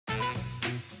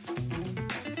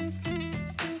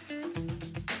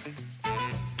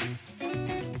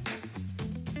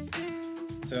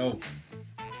So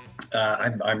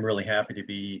I'm really happy to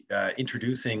be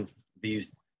introducing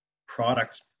these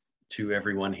products to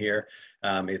everyone here.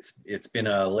 It's been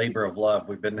a labor of love.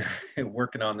 We've been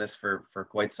working on this for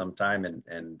quite some time,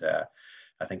 and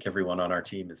I think everyone on our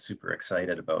team is super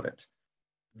excited about it.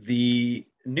 The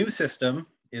new system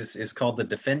is called the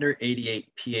Defender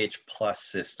 88 pH Plus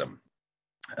system,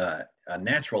 a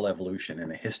natural evolution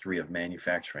in a history of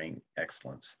manufacturing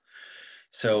excellence.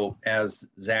 So as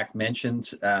Zach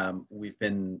mentioned, we've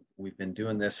been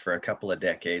doing this for a couple of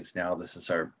decades now. This is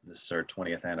our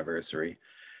 20th anniversary.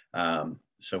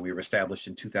 So we were established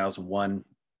in 2001.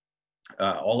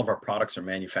 All of our products are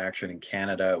manufactured in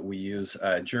Canada. We use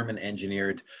a German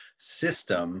engineered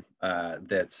system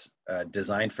that's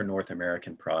designed for North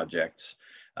American projects.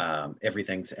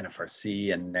 Everything's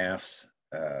NFRC and NAFS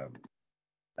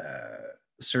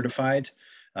certified.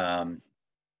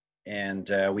 And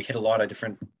we hit a lot of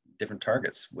different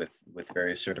targets with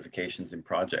various certifications and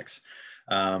projects.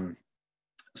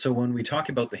 So when we talk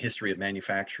about the history of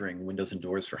manufacturing windows and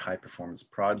doors for high performance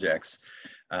projects,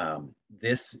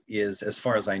 this is, as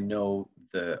far as I know,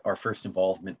 our first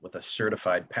involvement with a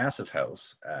certified passive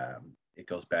house. It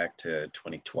goes back to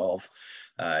 2012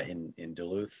 in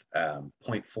Duluth,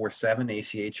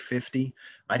 0.47 ACH 50.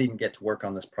 I didn't get to work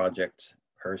on this project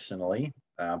personally,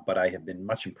 but I have been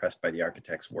much impressed by the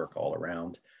architect's work all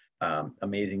around.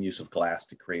 Amazing use of glass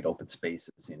to create open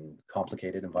spaces in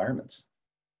complicated environments.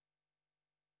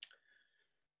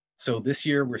 So this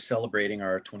year we're celebrating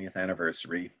our 20th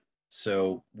anniversary.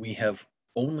 So we have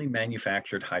only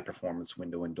manufactured high performance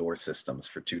window and door systems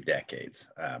for 2 decades,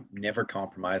 never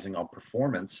compromising on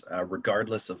performance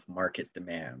regardless of market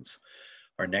demands.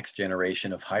 Our next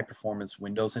generation of high performance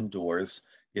windows and doors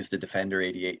is the Defender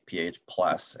 88 pH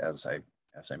Plus, as I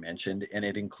mentioned, and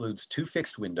it includes 2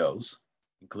 fixed windows,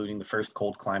 including the first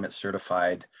cold climate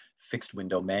certified fixed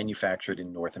window manufactured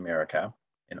in North America,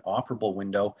 an operable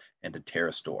window, and a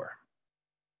terrace door.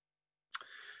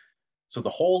 So the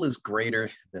whole is greater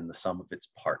than the sum of its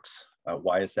parts.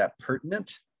 Why is that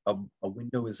pertinent? A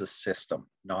window is a system,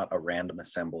 not a random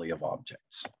assembly of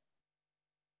objects.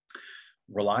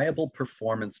 Reliable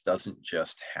performance doesn't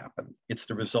just happen. It's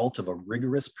the result of a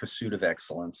rigorous pursuit of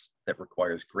excellence that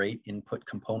requires great input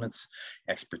components,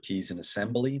 expertise in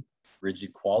assembly,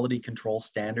 rigid quality control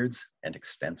standards, and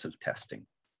extensive testing.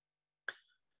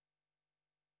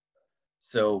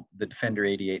 So the Defender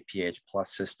 88 pH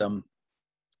Plus system,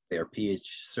 they are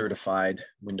pH certified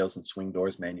windows and swing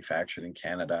doors manufactured in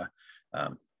Canada,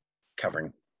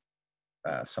 covering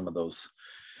some of those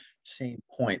same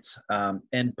points.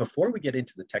 And before we get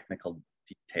into the technical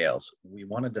details, we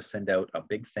wanted to send out a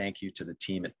big thank you to the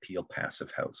team at Peel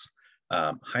Passive House.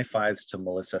 High fives to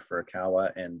Melissa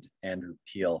Furukawa and Andrew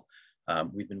Peel.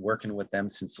 We've been working with them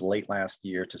since late last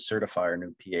year to certify our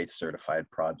new pH certified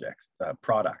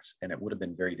products, and it would have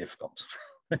been very difficult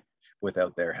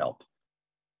without their help.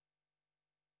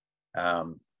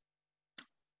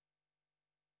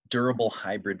 Durable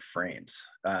hybrid frames.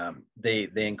 They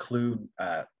include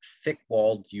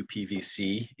thick-walled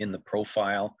UPVC in the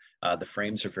profile. The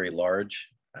frames are very large.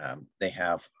 They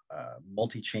have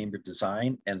multi-chamber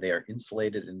design, and they are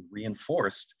insulated and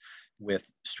reinforced with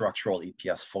structural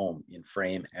EPS foam in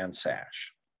frame and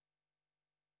sash.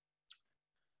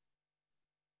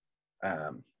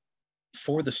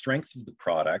 For the strength of the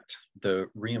product, the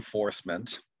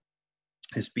reinforcement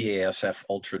is BASF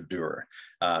Ultra Dur.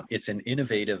 It's an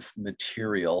innovative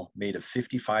material made of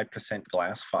 55%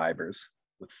 glass fibers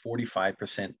with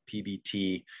 45%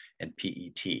 PBT and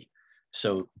PET.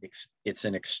 So it's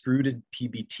an extruded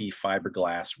PBT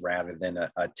fiberglass rather than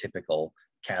a typical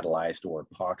catalyzed or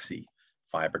epoxy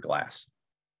fiberglass.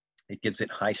 It gives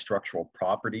it high structural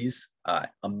properties,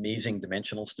 amazing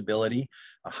dimensional stability,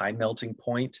 a high melting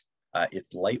point.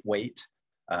 It's lightweight.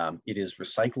 It is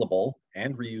recyclable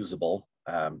and reusable.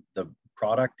 The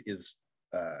product is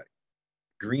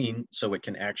green, so it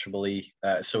can actually,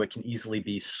 easily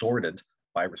be sorted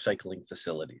by recycling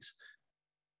facilities.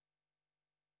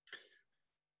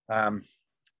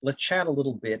 Let's chat a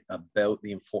little bit about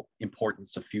the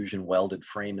importance of fusion welded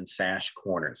frame and sash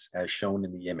corners, as shown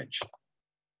in the image.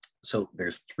 So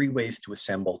there's 3 ways to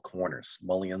assemble corners,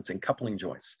 mullions, and coupling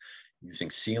joints, using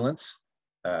sealants,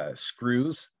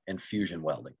 screws, and fusion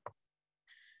welding.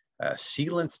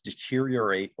 Sealants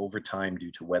deteriorate over time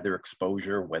due to weather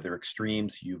exposure, weather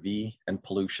extremes, UV, and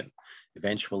pollution.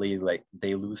 Eventually,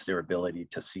 they lose their ability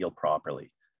to seal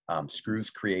properly. Screws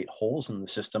create holes in the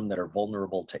system that are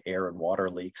vulnerable to air and water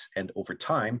leaks, and over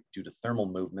time, due to thermal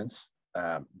movements,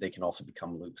 they can also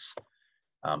become loose.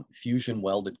 Fusion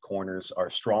welded corners are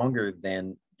stronger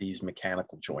than these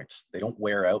mechanical joints. They don't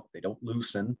wear out, they don't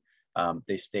loosen.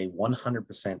 They stay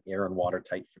 100% air and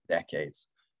watertight for decades.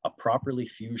 A properly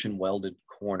fusion welded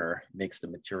corner makes the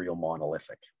material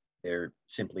monolithic. There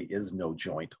simply is no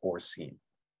joint or seam.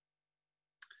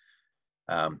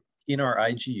 In our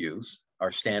IGUs,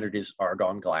 our standard is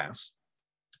argon glass.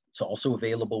 It's also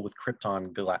available with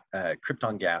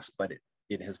krypton gas, but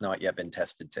it has not yet been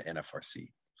tested to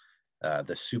NFRC.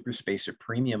 The Super Spacer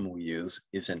Premium we use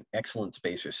is an excellent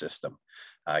spacer system.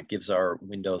 Gives our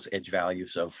windows edge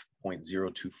values of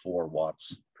 0.024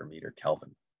 watts per meter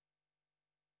Kelvin.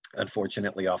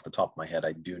 Unfortunately, off the top of my head,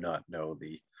 I do not know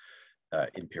the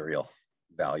imperial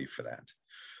value for that.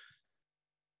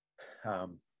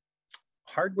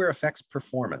 Hardware affects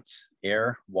performance: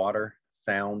 air, water,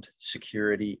 sound,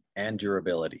 security, and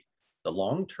durability. The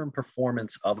long-term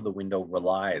performance of the window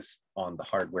relies on the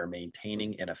hardware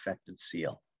maintaining an effective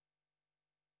seal.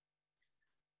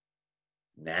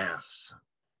 NAFs.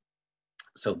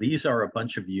 So these are a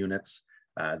bunch of units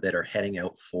that are heading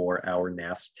out for our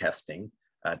NAFs testing.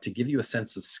 To give you a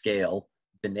sense of scale,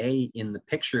 Benet in the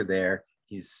picture there,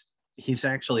 he's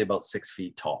actually about 6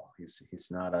 feet tall.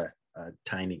 He's not a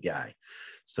tiny guy.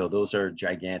 So those are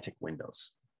gigantic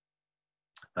windows.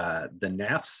 The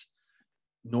NAFs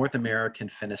North American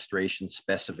Fenestration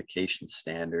Specification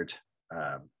Standard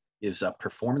is a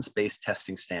performance-based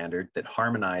testing standard that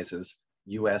harmonizes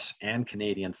US and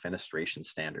Canadian fenestration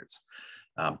standards.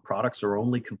 Products are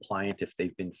only compliant if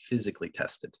they've been physically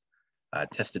tested.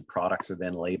 Tested products are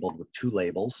then labeled with 2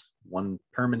 labels, one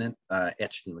permanent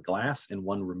etched in the glass and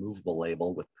one removable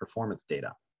label with performance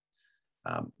data.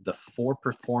 The 4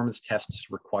 performance tests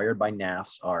required by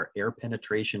NAFs are air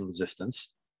penetration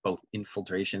resistance, both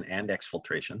infiltration and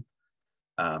exfiltration,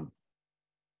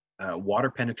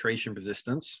 water penetration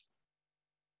resistance.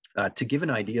 To give an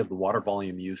idea of the water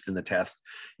volume used in the test,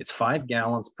 it's 5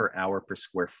 gallons per hour per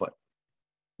square foot,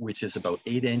 which is about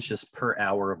 8 inches per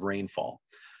hour of rainfall.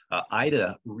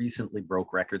 Ida recently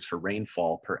broke records for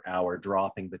rainfall per hour,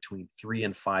 dropping between 3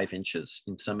 and 5 inches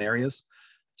in some areas.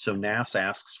 So NAFs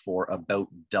asks for about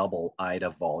double Ida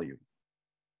volume.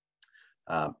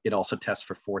 It also tests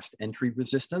for forced entry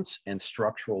resistance and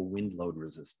structural wind load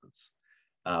resistance.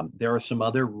 There are some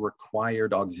other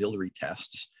required auxiliary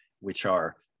tests, which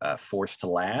are force to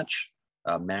latch,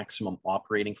 maximum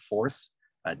operating force,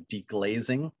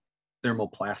 deglazing,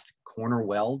 thermoplastic corner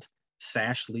weld,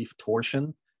 sash leaf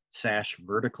torsion, sash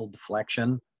vertical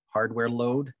deflection, hardware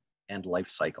load, and life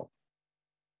cycle.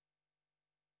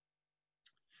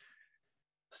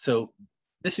 So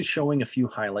this is showing a few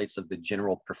highlights of the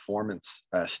general performance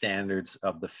standards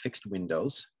of the fixed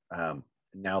windows,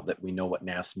 now that we know what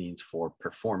NAFs means for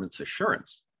performance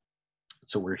assurance.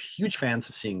 So we're huge fans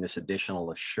of seeing this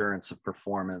additional assurance of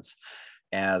performance,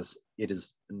 as it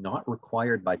is not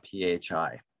required by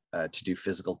PHI to do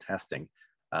physical testing.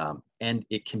 And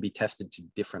it can be tested to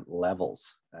different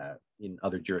levels in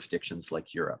other jurisdictions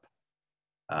like Europe.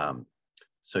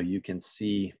 So you can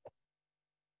see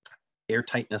air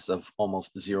tightness of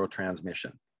almost 0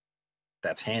 transmission.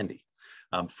 That's handy.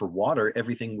 For water,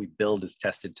 everything we build is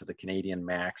tested to the Canadian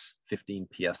max 15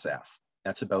 PSF.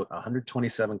 That's about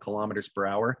 127 kilometers per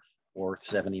hour or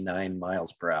 79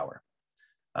 miles per hour.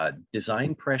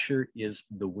 Design pressure is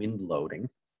the wind loading,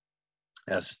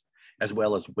 as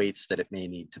well as weights that it may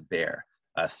need to bear.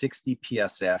 60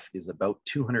 PSF is about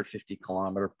 250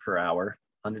 kilometer per hour,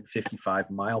 155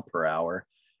 mile per hour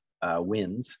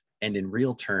winds. And in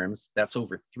real terms, that's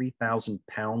over 3,000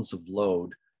 pounds of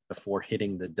load before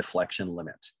hitting the deflection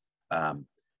limit.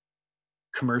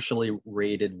 Commercially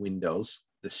rated windows,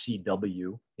 the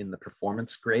CW in the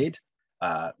performance grade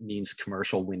means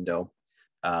commercial window,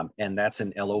 and that's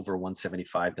an L over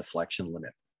 175 deflection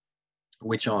limit,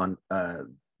 which on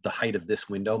the height of this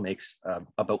window makes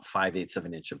about 5/8 of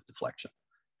an inch of deflection.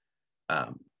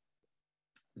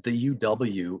 The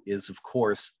UW is, of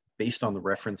course, based on the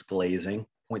reference glazing,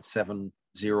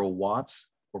 0.70 watts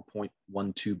or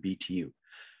 0.12 BTU.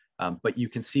 But you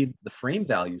can see the frame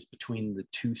values between the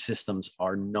 2 systems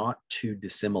are not too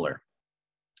dissimilar.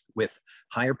 With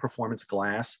higher performance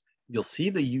glass, you'll see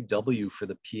the UW for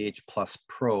the PH Plus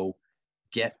Pro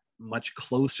get much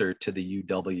closer to the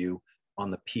UW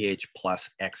on the PH Plus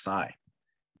XI,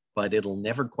 but it'll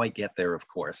never quite get there, of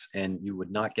course, and you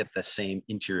would not get the same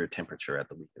interior temperature at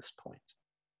the weakest point.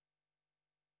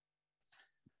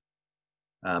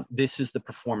 This is the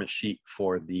performance sheet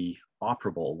for the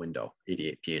operable window,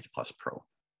 88 PH Plus Pro.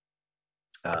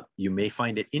 You may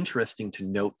find it interesting to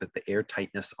note that the air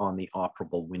tightness on the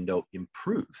operable window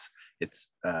improves. It's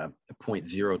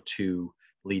 0.02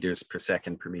 liters per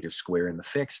second per meter square in the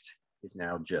fixed is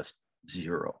now just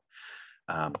 0.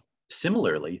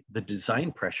 Similarly, the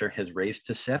design pressure has raised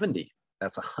to 70.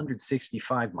 That's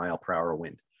 165 mile/hour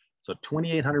wind. So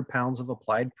 2,800 pounds of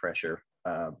applied pressure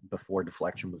before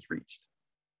deflection was reached.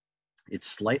 It's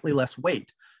slightly less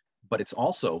weight, but it's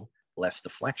also less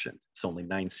deflection. It's only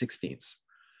 9/16.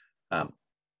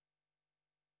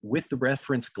 With the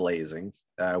reference glazing,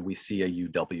 we see a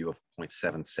UW of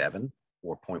 0.77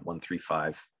 or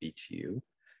 0.135 BTU.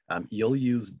 You'll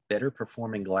use better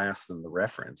performing glass than the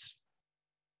reference.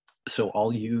 So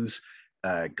I'll use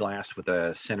glass with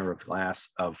a center of glass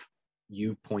of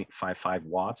U.55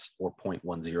 watts or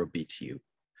 0.10 BTU.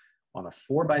 On a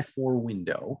 4x4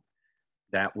 window,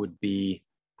 that would be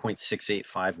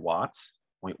 0.685 watts,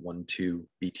 0.12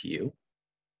 BTU.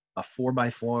 A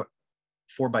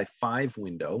 4x5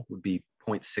 window would be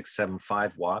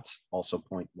 0.675 watts, also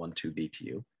 0.12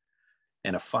 BTU.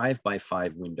 And a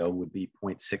 5x5 window would be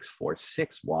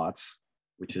 0.646 watts,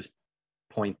 which is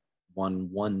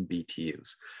 0.11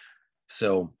 BTUs.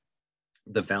 So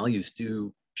the values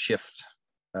do shift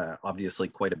obviously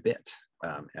quite a bit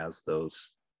as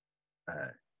those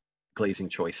glazing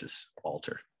choices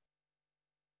alter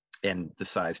and the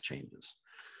size changes.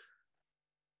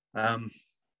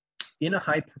 In a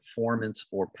high performance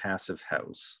or passive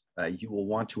house, you will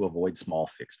want to avoid small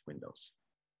fixed windows.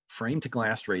 Frame to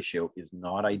glass ratio is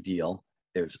not ideal.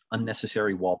 There's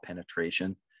unnecessary wall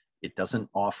penetration. It doesn't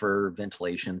offer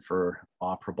ventilation for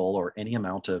operable or any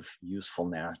amount of useful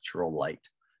natural light.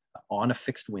 On a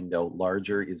fixed window,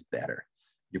 larger is better.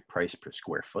 Your price per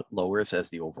square foot lowers as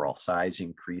the overall size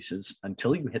increases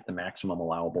until you hit the maximum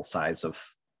allowable size of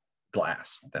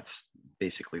glass. That's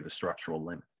basically the structural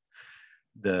limit.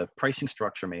 The pricing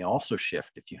structure may also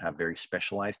shift if you have very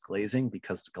specialized glazing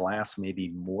because the glass may be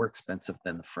more expensive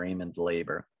than the frame and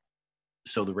labor.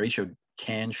 So the ratio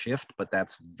can shift, but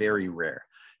that's very rare.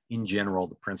 In general,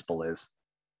 the principle is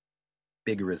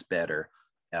bigger is better.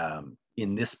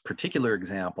 In this particular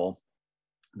example,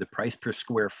 the price per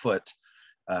square foot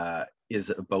is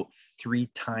about 3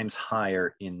 times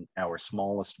higher in our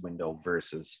smallest window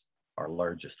versus our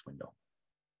largest window.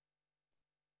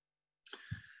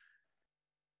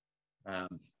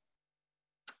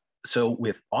 So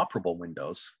with operable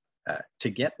windows, to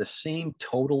get the same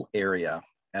total area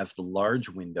as the large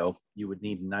window, you would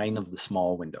need 9 of the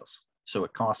small windows. So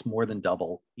it costs more than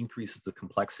double, increases the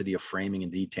complexity of framing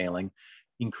and detailing,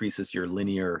 increases your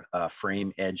linear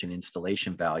frame, edge, and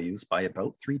installation values by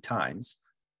about 3 times.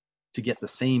 To get the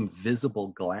same visible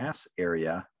glass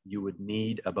area, you would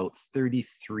need about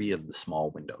 33 of the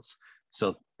small windows.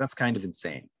 So that's kind of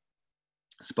insane.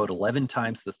 It's about 11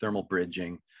 times the thermal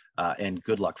bridging, and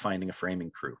good luck finding a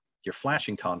framing crew. Your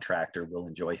flashing contractor will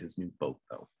enjoy his new boat,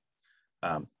 though.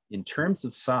 In terms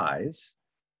of size,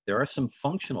 there are some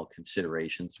functional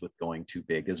considerations with going too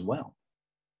big as well.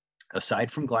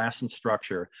 Aside from glass and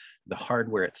structure, the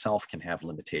hardware itself can have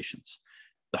limitations.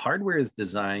 The hardware is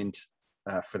designed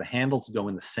for the handle to go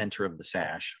in the center of the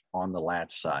sash on the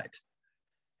latch side.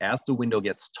 As the window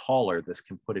gets taller, this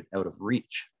can put it out of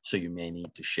reach, so you may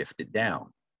need to shift it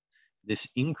down. This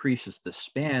increases the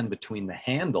span between the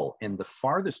handle and the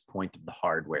farthest point of the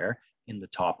hardware in the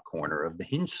top corner of the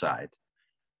hinge side.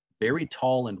 Very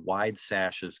tall and wide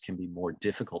sashes can be more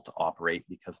difficult to operate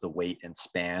because the weight and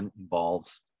span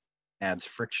adds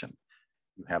friction.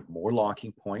 You have more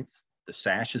locking points. The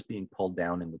sash is being pulled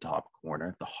down in the top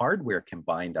corner. The hardware can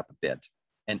bind up a bit,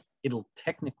 and it'll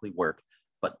technically work,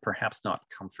 but perhaps not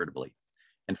comfortably.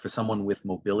 And for someone with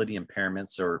mobility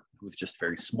impairments or who's just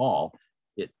very small,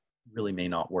 it really may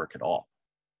not work at all.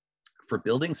 For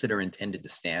buildings that are intended to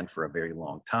stand for a very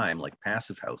long time, like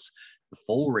Passive House, the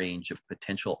full range of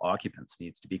potential occupants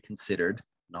needs to be considered,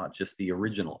 not just the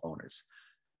original owners.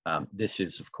 This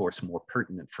is, of course, more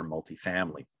pertinent for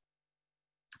multifamily.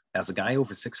 As a guy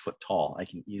over 6 foot tall, I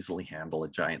can easily handle a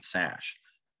giant sash.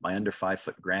 My under 5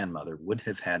 foot grandmother would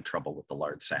have had trouble with the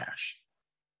large sash.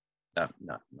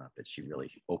 Not that she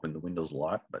really opened the windows a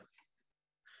lot, but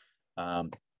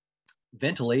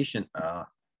ventilation,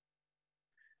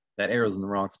 that arrow's in the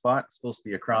wrong spot. It's supposed to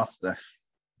be across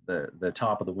the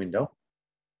top of the window.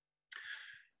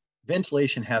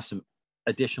 Ventilation has some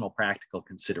additional practical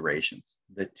considerations.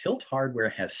 The tilt hardware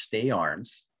has stay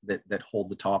arms that hold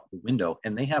the top of the window,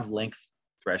 and they have length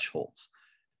thresholds.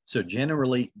 So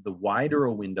generally, the wider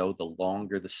a window, the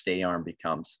longer the stay arm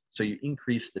becomes. So you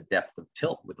increase the depth of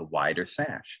tilt with a wider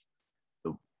sash.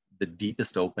 The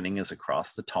deepest opening is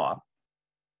across the top.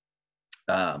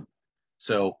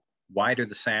 So wider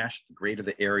the sash, the greater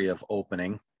the area of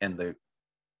opening, and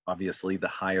obviously the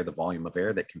higher the volume of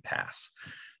air that can pass.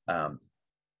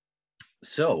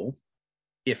 So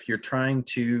if you're trying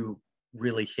to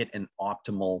really hit an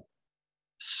optimal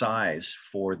size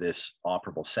for this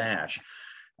operable sash.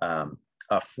 A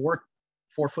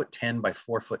 4'10" by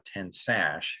 4'10"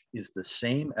 sash is the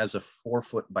same as a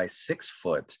 4' by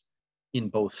 6' in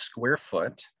both square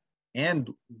foot and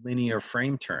linear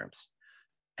frame terms.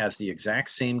 Has the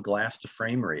exact same glass to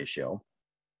frame ratio,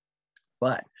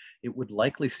 but it would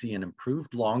likely see an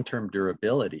improved long-term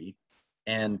durability,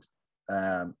 and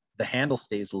the handle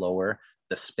stays lower.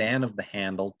 The span of the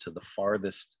handle to the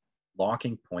farthest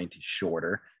locking point is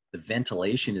shorter. The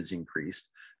ventilation is increased.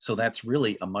 So that's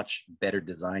really a much better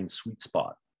design sweet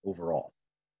spot overall.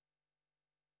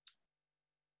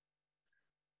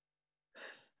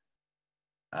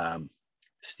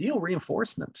 Steel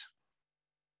reinforcement.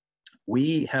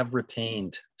 We have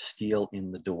retained steel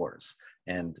in the doors.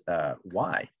 And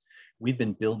why? We've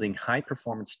been building high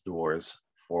performance doors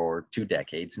for 2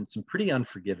 decades in some pretty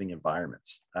unforgiving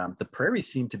environments. The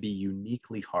prairies seem to be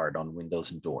uniquely hard on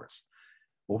windows and doors.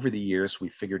 Over the years, we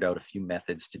figured out a few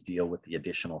methods to deal with the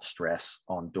additional stress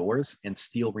on doors, and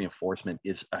steel reinforcement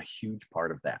is a huge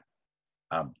part of that.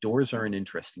 Doors are an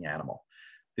interesting animal.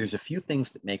 There's a few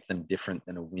things that make them different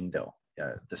than a window.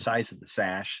 The size of the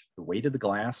sash, the weight of the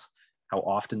glass, how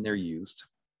often they're used,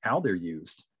 how they're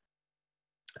used,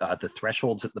 the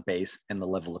thresholds at the base, and the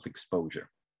level of exposure.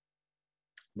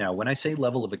 Now, when I say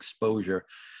level of exposure,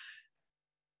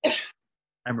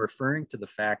 I'm referring to the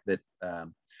fact that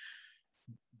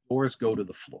doors go to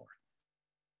the floor.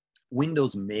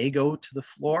 Windows may go to the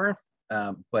floor,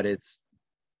 but it's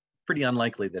pretty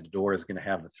unlikely that a door is going to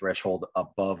have the threshold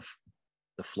above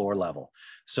the floor level.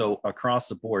 So across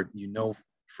the board, you know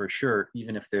for sure,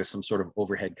 even if there's some sort of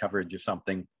overhead coverage or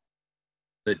something,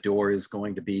 the door is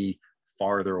going to be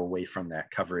farther away from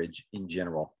that coverage in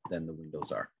general than the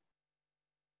windows are.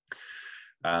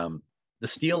 The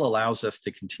steel allows us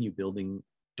to continue building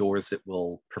doors that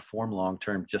will perform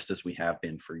long-term just as we have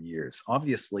been for years.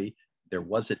 Obviously, there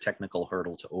was a technical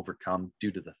hurdle to overcome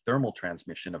due to the thermal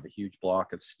transmission of a huge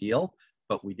block of steel,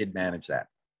 but we did manage that.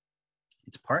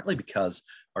 It's partly because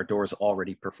our doors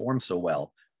already perform so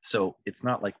well, so it's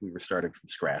not like we were starting from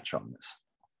scratch on this.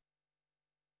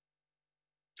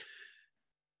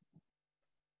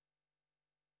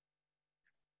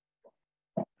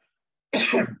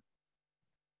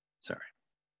 Sorry.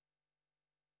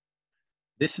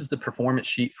 This is the performance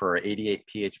sheet for our 88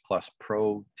 PH Plus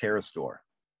Pro terrace door.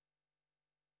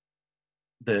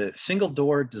 The single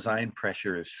door design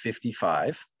pressure is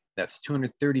 55. That's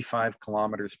 235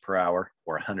 kilometers per hour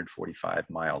or 145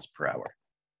 miles per hour.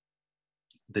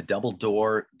 The double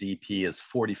door DP is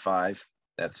 45.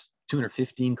 That's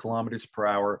 215 kilometers per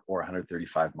hour or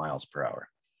 135 miles per hour.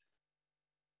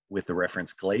 With the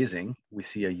reference glazing, we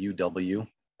see a UW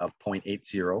of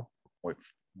 0.80 or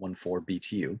 0.14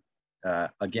 BTU.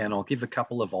 Again, I'll give a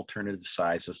couple of alternative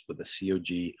sizes with a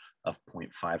COG of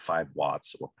 0.55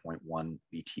 watts or 0.1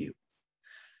 BTU.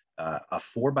 A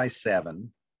 4x7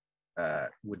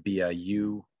 would be a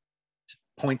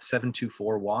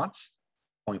 0.724 watts,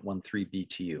 0.13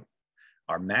 BTU.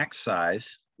 Our max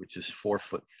size, which is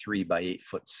 4'3" by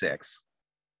 8'6",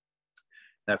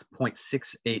 that's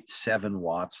 0.687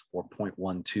 watts or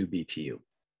 0.12 BTU.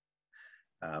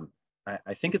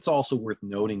 I think it's also worth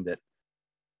noting that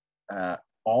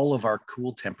all of our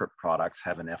cool temperate products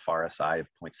have an FRSI of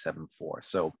 0.74.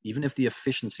 So even if the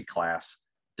efficiency class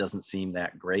doesn't seem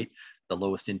that great, the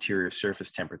lowest interior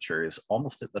surface temperature is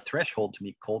almost at the threshold to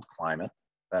meet cold climate,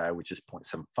 which is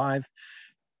 0.75.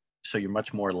 So you're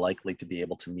much more likely to be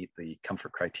able to meet the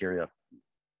comfort criteria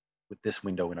with this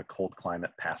window in a cold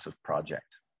climate passive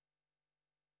project.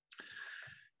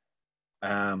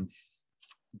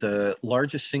 The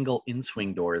largest single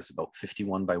in-swing door is about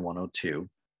 51 by 102,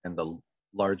 and the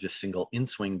largest single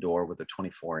in-swing door with a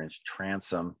 24-inch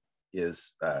transom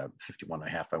is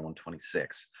 51.5 by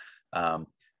 126.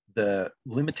 The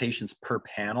limitations per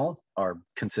panel are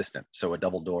consistent. So a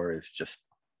double door is just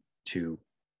 2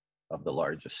 of the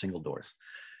largest single doors.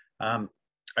 I'd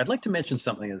like to mention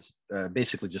something as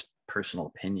basically just personal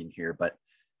opinion here, but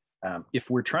if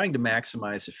we're trying to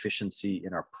maximize efficiency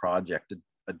in our project,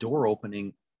 a door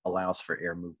opening allows for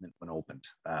air movement when opened.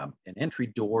 An entry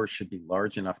door should be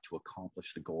large enough to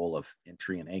accomplish the goal of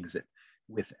entry and exit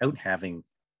without having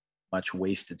much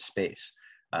wasted space.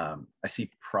 I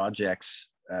see projects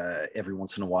every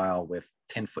once in a while with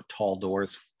 10-foot tall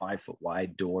doors, 5-foot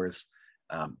wide doors.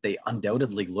 They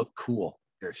undoubtedly look cool.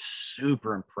 They're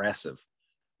super impressive.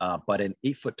 But an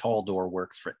 8-foot tall door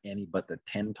works for any but the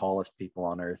 10 tallest people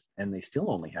on earth, and they still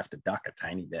only have to duck a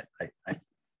tiny bit.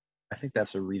 I think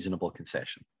that's a reasonable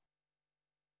concession.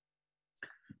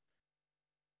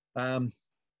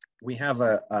 We have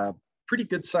a pretty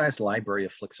good sized library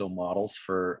of Flixo models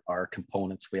for our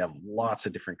components. We have lots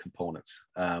of different components.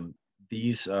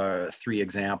 These are 3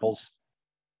 examples.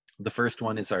 The first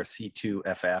one is our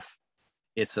C2FF.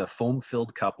 It's a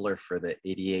foam-filled coupler for the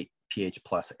 88 PH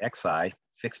plus XI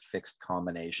fixed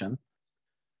combination.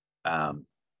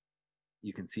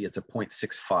 You can see it's a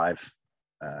 0.65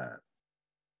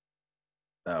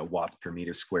 watts per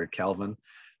meter squared Kelvin.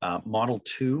 Model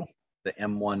 2, the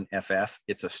M1FF,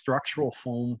 it's a structural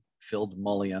foam-filled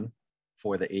mullion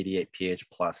for the 88 PH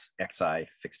plus XI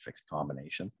fixed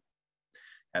combination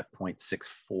at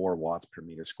 0.64 watts per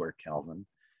meter squared Kelvin.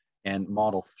 And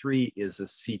model 3 is a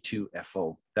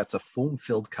C2FO. That's a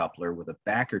foam-filled coupler with a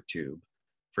backer tube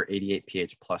for 88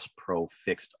 PH plus Pro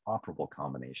fixed operable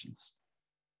combinations.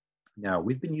 Now,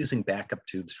 we've been using backup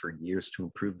tubes for years to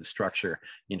improve the structure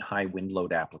in high wind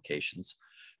load applications.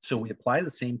 So we apply the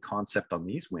same concept on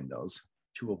these windows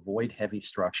to avoid heavy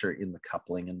structure in the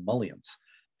coupling and mullions.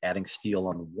 Adding steel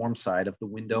on the warm side of the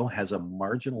window has a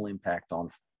marginal impact on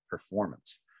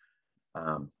performance.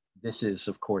 This is,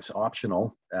 of course,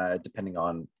 optional depending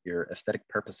on your aesthetic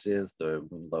purposes, the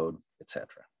wind load, etc.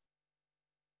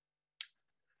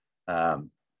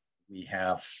 We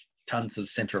have tons of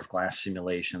center of glass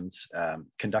simulations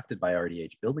conducted by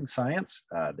RDH Building Science.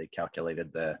 They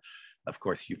calculated the, of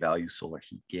course, U value, solar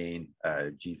heat gain,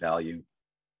 G value,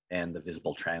 and the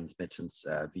visible transmittance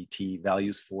VT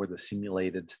values for the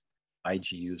simulated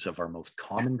IGUs of our most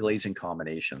common glazing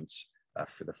combinations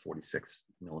for the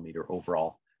 46mm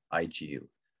overall IGU.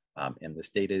 And this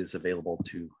data is available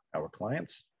to our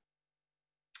clients.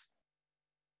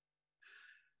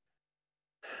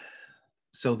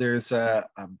 So there's a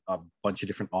bunch of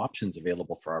different options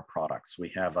available for our products. We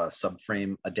have a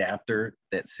subframe adapter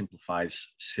that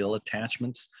simplifies sill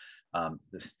attachments.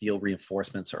 The steel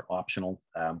reinforcements are optional.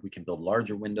 We can build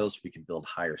larger windows. We can build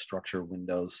higher structure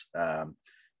windows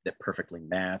that perfectly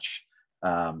match.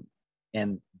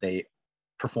 And they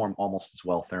perform almost as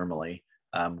well thermally.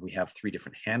 We have 3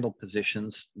 different handle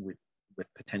positions with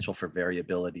potential for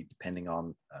variability depending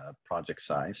on project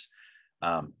size.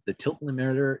 The tilt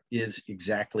limiter is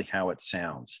exactly how it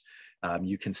sounds.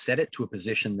 You can set it to a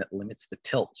position that limits the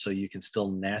tilt so you can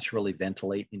still naturally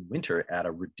ventilate in winter at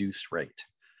a reduced rate.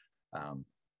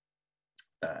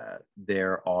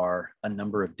 There are a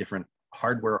number of different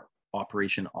hardware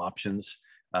operation options.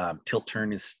 Tilt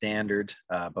turn is standard,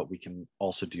 but we can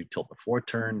also do tilt before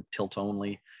turn, tilt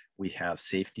only. We have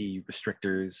safety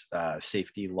restrictors,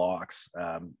 safety locks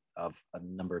of a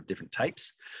number of different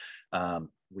types.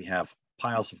 We have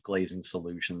piles of glazing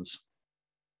solutions,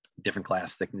 different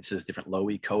glass thicknesses, different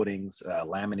low-E coatings,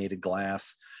 laminated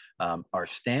glass. Our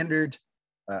standard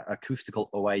acoustical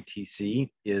OITC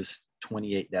is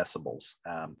 28 decibels.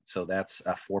 So that's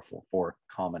a 444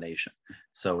 combination.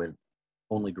 So it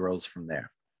only grows from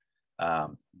there.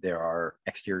 There are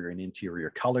exterior and interior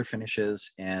color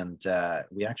finishes, and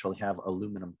we actually have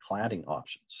aluminum cladding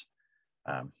options,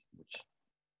 which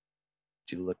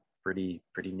do look pretty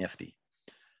nifty.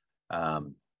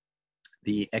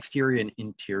 The exterior and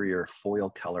interior foil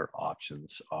color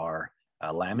options are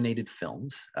laminated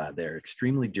films. They're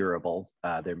extremely durable.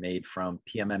 They're made from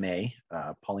PMMA,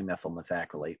 polymethyl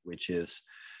methacrylate, which is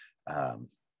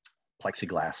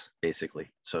plexiglass, basically.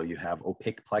 So you have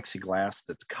opaque plexiglass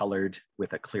that's colored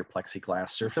with a clear plexiglass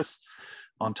surface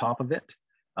on top of it.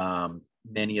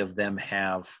 Many of them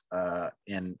have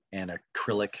an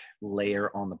acrylic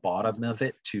layer on the bottom of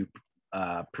it to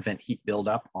prevent heat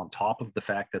buildup on top of the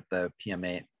fact that the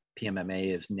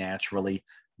PMMA is naturally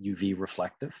UV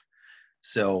reflective.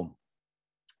 So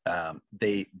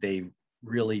they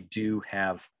really do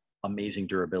have amazing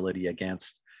durability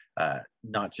against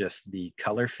not just the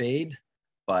color fade,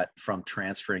 but from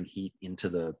transferring heat into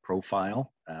the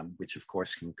profile, which of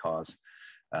course can cause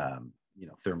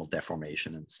thermal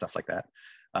deformation and stuff like that.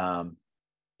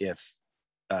 It's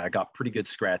got pretty good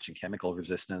scratch and chemical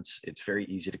resistance. It's very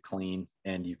easy to clean,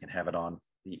 and you can have it on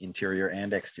the interior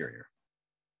and exterior.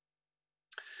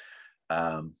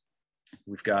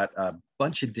 We've got a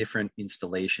bunch of different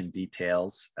installation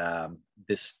details.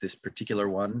 This particular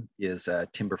one is a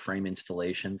timber frame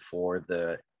installation for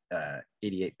the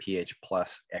 88 PH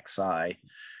plus XI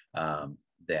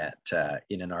that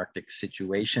in an Arctic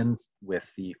situation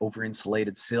with the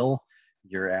over-insulated sill,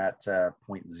 you're at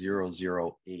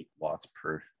 0.008 watts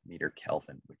per meter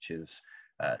Kelvin, which is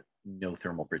no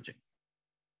thermal bridging.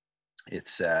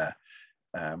 It's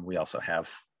we also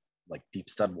have like deep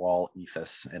stud wall,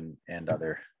 EFIS, and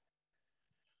other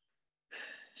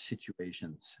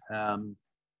situations.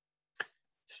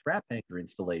 strap anchor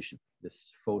installation.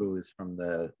 This photo is from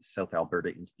the South Alberta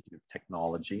Institute of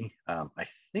Technology. I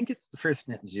think it's the first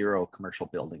net zero commercial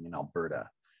building in Alberta.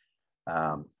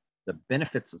 The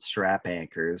benefits of strap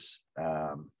anchors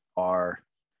are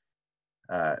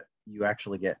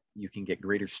you can get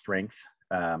greater strength.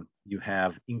 You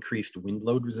have increased wind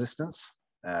load resistance.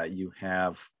 You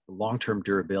have long-term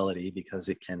durability because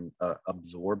it can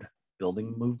absorb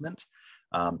building movement.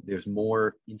 There's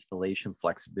more installation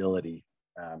flexibility.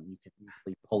 You can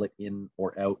easily pull it in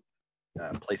or out,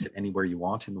 place it anywhere you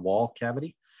want in the wall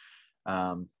cavity.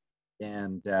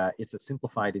 It's a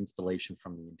simplified installation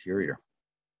from the interior.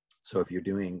 So if you're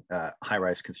doing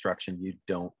high-rise construction, you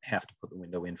don't have to put the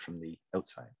window in from the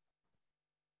outside.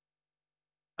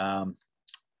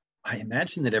 I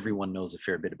imagine that everyone knows a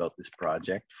fair bit about this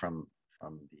project from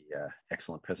the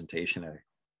excellent presentation a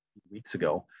few weeks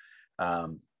ago.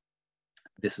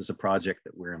 This is a project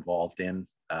that we're involved in.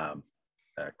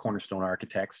 Cornerstone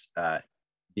Architects,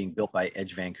 being built by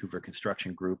Edge Vancouver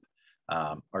Construction Group.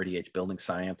 RDH Building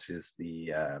Science is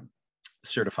the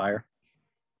certifier.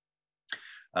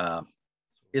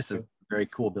 It's a very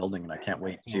cool building, and I can't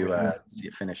wait to see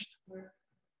it finished.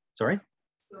 Sorry?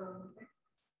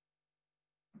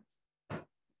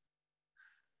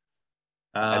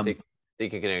 I think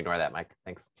you can ignore that, Mike.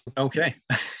 Thanks. Okay.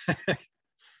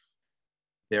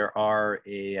 There are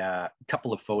a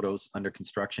couple of photos under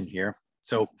construction here.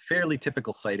 So fairly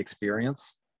typical site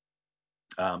experience.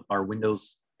 Our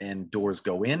windows and doors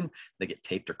go in, they get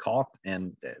taped or caulked,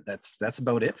 and that's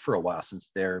about it for a while,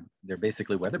 since they're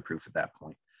basically weatherproof at that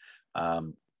point.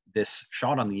 This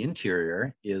shot on the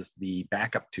interior is the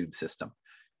backup tube system.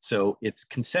 So it's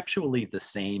conceptually the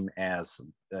same as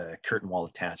curtain wall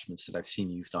attachments that I've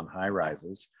seen used on high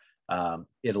rises.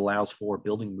 It allows for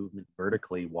building movement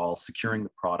vertically while securing the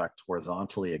product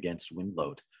horizontally against wind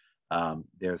load.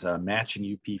 There's a matching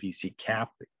UPVC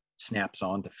cap that snaps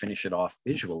on to finish it off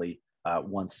visually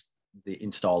once the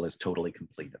install is totally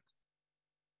completed.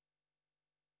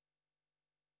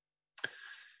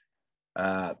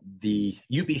 The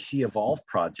UBC Evolve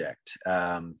project,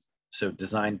 so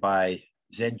designed by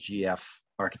ZGF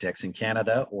Architects in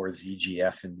Canada, or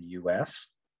ZGF in the US.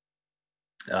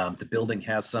 The building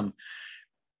has some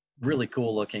really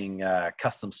cool looking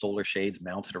custom solar shades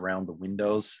mounted around the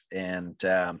windows, and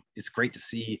it's great to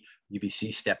see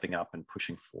UBC stepping up and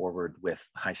pushing forward with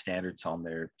high standards on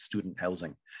their student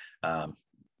housing.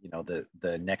 You know,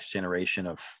 the next generation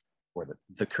of, or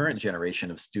the current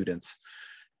generation of students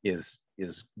is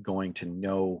going to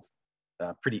know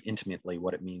pretty intimately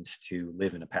what it means to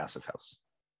live in a passive house.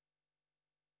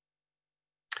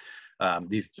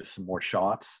 These are just some more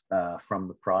shots from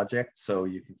the project. So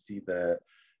you can see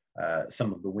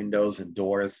some of the windows and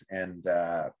doors and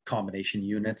combination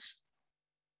units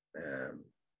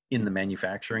in the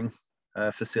manufacturing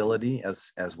facility,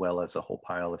 as well as a whole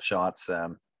pile of shots.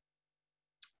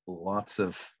 Lots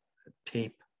of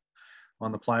tape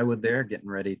on the plywood there, getting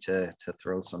ready to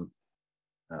throw some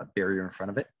barrier in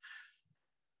front of it.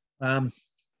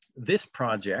 This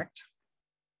project,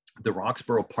 the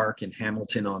Roxborough Park in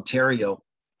Hamilton, Ontario,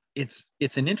 it's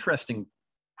an interesting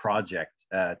project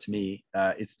to me.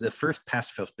 It's the first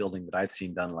passive house building that I've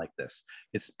seen done like this.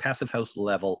 It's passive house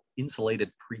level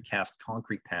insulated precast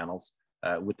concrete panels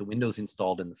with the windows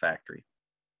installed in the factory.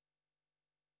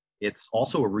 It's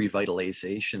also a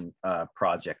revitalization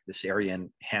project. This area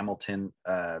in Hamilton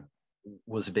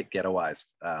was a bit ghettoized.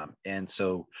 And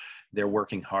so they're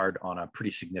working hard on a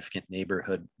pretty significant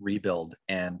neighborhood rebuild.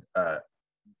 And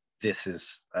this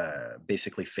is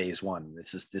basically phase one.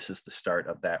 This is the start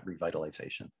of that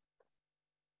revitalization.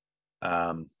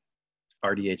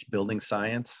 RDH Building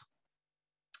Science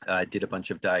did a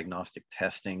bunch of diagnostic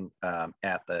testing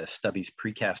at the Stubby's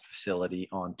precast facility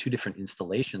on 2 different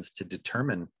installations to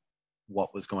determine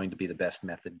what was going to be the best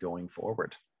method going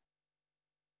forward.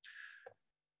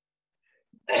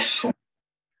 This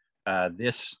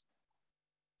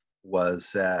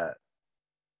was,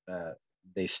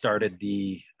 they started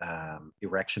the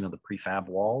erection of the prefab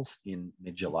walls in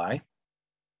mid-July.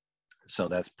 So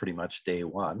that's pretty much day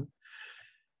one.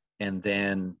 And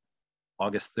then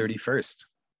August 31st.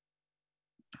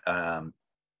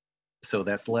 So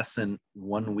that's less than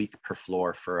 1 week per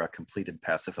floor for a completed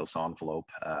passive house envelope,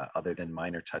 other than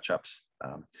minor touch-ups.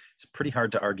 It's pretty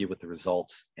hard to argue with the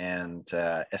results, and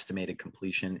estimated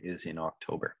completion is in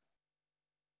October.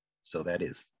 So that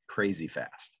is crazy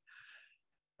fast.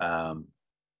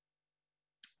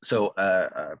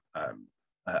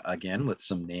 Again, with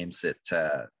some names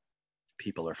that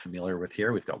people are familiar with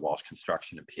here, we've got Walsh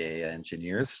Construction and PA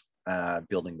Engineers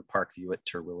building the Parkview at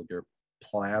Terwilliger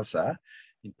Plaza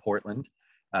in Portland.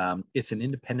 It's an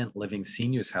independent living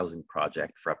seniors housing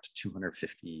project for up to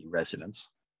 250 residents.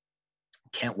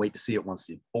 Can't wait to see it once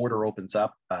the border opens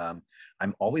up.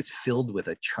 I'm always filled with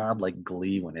a childlike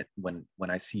glee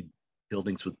when I see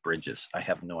buildings with bridges. I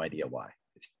have no idea why.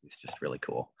 It's just really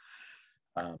cool.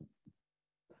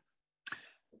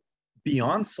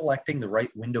 Beyond selecting the right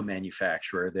window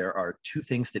manufacturer, there are two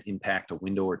things that impact a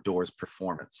window or door's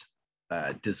performance: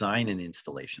 design and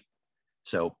installation.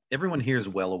 So everyone here is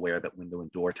well aware that window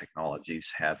and door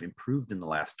technologies have improved in the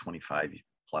last 25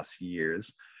 plus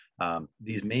years.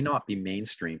 These may not be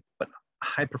mainstream, but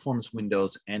high performance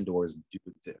windows and doors do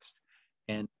exist.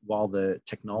 And while the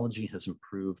technology has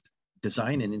improved,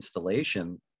 design and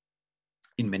installation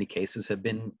in many cases have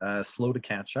been slow to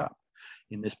catch up.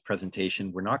 In this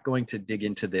presentation, we're not going to dig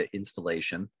into the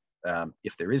installation.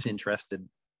 If there is interested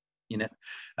in it,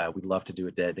 we'd love to do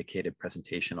a dedicated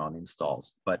presentation on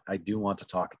installs, but I do want to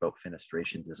talk about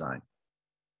fenestration design.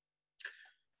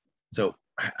 So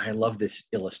I love this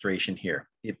illustration here.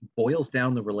 It boils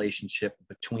down the relationship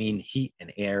between heat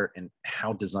and air and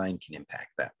how design can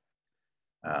impact that.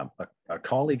 A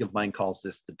colleague of mine calls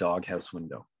this the doghouse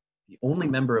window. The only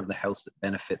member of the house that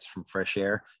benefits from fresh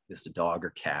air is the dog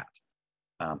or cat.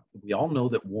 We all know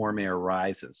that warm air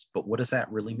rises, but what does that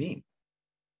really mean?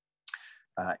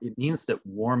 It means that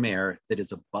warm air that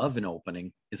is above an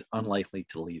opening is unlikely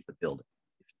to leave the building.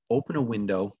 If you open a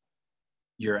window,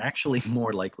 you're actually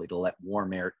more likely to let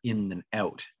warm air in than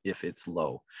out if it's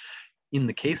low. In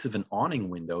the case of an awning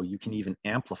window, you can even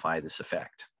amplify this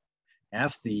effect.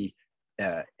 As the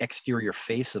exterior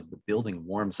face of the building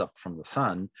warms up from the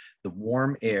sun, the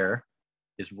warm air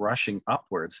is rushing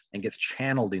upwards and gets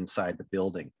channeled inside the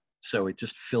building. So it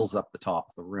just fills up the top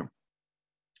of the room.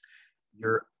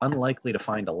 You're unlikely to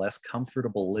find a less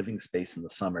comfortable living space in the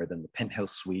summer than the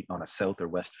penthouse suite on a south or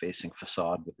west facing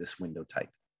facade with this window type.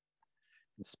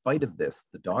 In spite of this,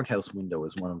 the doghouse window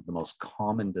is one of the most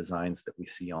common designs that we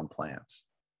see on plans.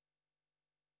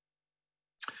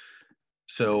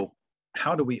 So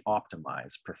how do we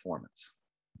optimize performance?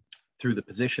 Through the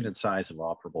position and size of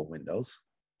operable windows,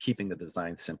 keeping the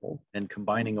design simple, and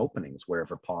combining openings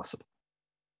wherever possible.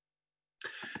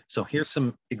 So here's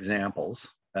some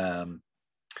examples.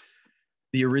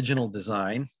 The original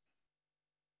design,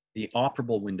 the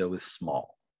operable window is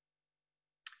small.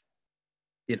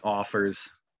 It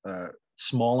offers a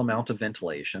small amount of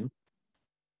ventilation.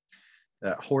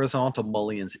 Horizontal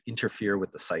mullions interfere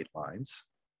with the sight lines.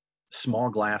 Small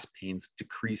glass panes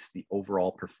decrease the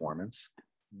overall performance.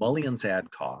 Mullions add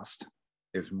cost.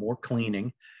 There's more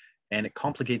cleaning, and it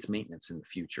complicates maintenance in the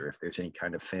future if there's any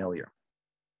kind of failure.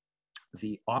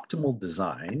 The optimal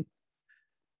design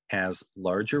has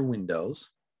larger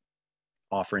windows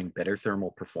offering better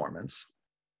thermal performance,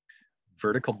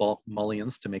 vertical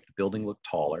mullions to make the building look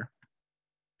taller,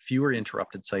 fewer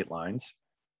interrupted sight lines,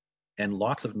 and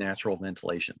lots of natural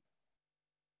ventilation.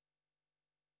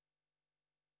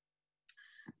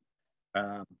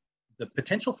 The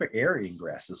potential for air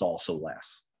ingress is also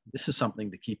less. This is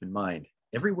something to keep in mind.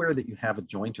 Everywhere that you have a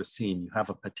joint or seam, you have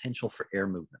a potential for air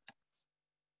movement.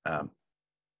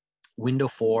 Window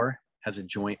 4 has a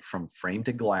joint from frame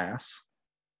to glass,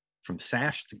 from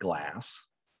sash to glass,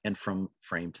 and from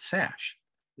frame to sash.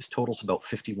 This totals about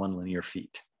 51 linear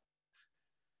feet.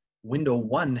 Window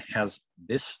 1 has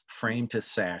this frame to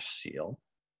sash seal,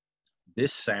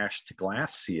 this sash to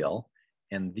glass seal,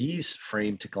 and these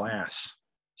frame to glass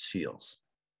seals.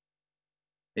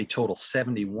 They total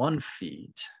 71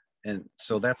 feet, and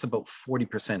so that's about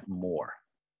 40% more.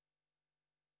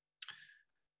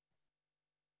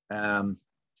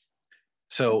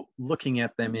 So looking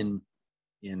at them in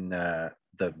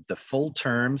the full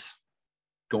terms,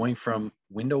 going from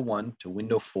window 1 to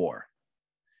window 4,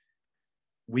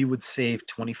 we would save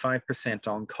 25%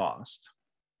 on cost.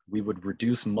 We would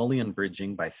reduce mullion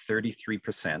bridging by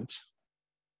 33%.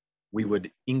 We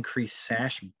would increase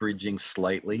sash bridging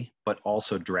slightly, but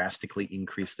also drastically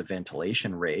increase the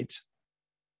ventilation rate.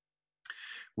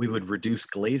 We would reduce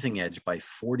glazing edge by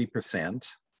 40%.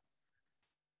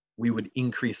 We would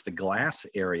increase the glass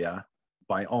area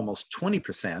by almost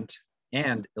 20%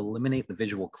 and eliminate the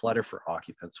visual clutter for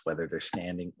occupants, whether they're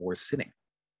standing or sitting.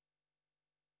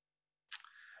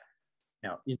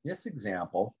 Now, in this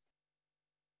example,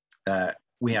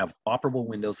 we have operable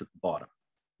windows at the bottom.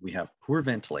 We have poor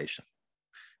ventilation.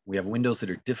 We have windows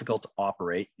that are difficult to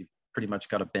operate. You've pretty much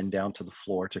got to bend down to the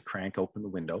floor to crank open the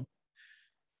window.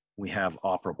 We have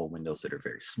operable windows that are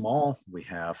very small. We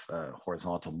have a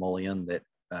horizontal mullion that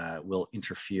will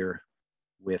interfere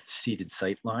with seated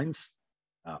sight lines.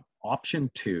 Option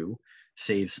 2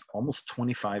 saves almost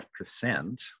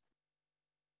 25%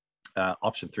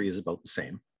 Option 3 is about the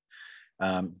same.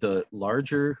 The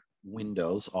larger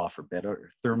windows offer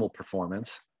better thermal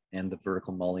performance, and the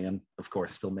vertical mullion, of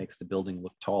course, still makes the building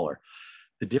look taller.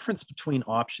 The difference between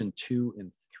option 2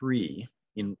 and 3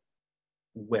 in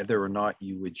whether or not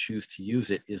you would choose to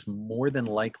use it is more than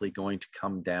likely going to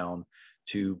come down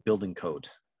to building code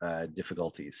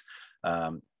difficulties.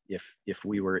 If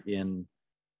we were in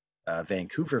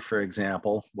Vancouver, for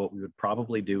example, what we would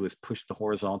probably do is push the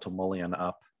horizontal mullion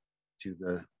up to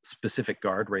the specific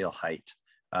guardrail height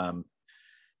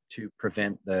to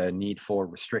prevent the need for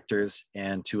restrictors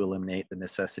and to eliminate the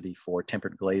necessity for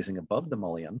tempered glazing above the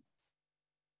mullion.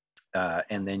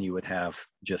 And then you would have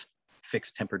just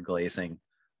fixed tempered glazing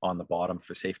on the bottom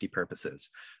for safety purposes.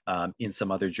 In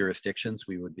some other jurisdictions,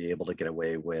 we would be able to get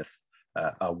away with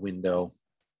a window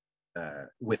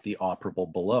with the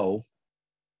operable below,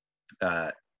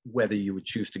 whether you would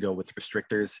choose to go with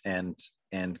restrictors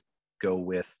and go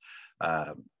with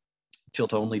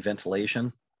tilt-only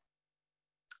ventilation.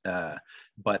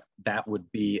 But that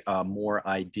would be more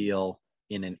ideal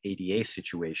in an ADA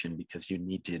situation because you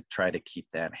need to try to keep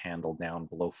that handle down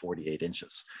below 48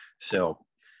 inches. So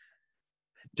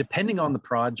depending on the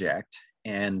project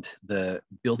and the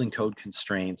building code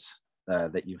constraints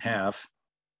that you have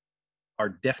are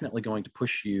definitely going to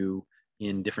push you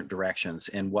in different directions,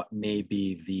 and what may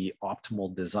be the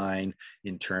optimal design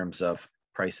in terms of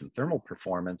price and thermal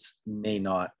performance may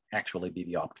not actually be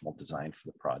the optimal design for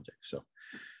the project. So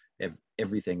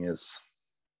everything is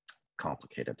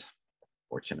complicated,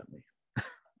 fortunately.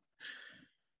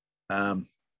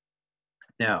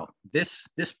 Now, this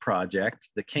project,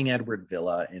 the King Edward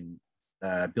Villa,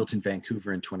 built in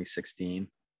Vancouver in 2016,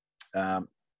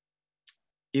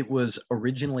 it was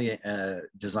originally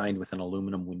designed with an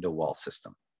aluminum window wall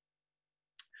system.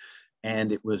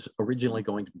 And it was originally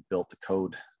going to be built to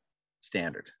code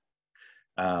standard.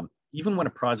 Even when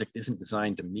a project isn't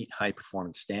designed to meet high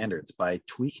performance standards, by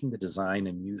tweaking the design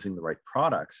and using the right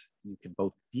products, you can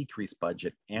both decrease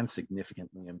budget and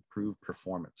significantly improve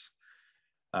performance.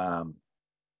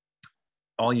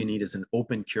 All you need is an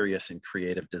open, curious, and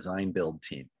creative design build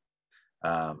team.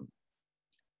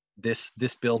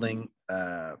 This building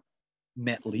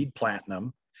met LEED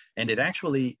Platinum, and it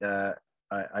actually,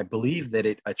 I believe that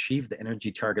it achieved the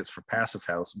energy targets for Passive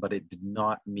House, but it did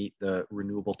not meet the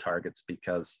renewable targets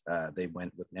because they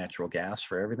went with natural gas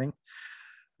for everything.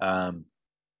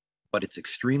 But it's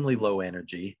extremely low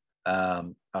energy. A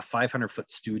 500-foot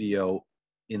studio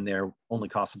in there only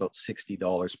costs about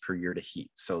 $60 per year to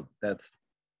heat. So that's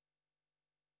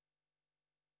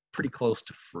pretty close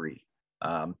to free.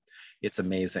 It's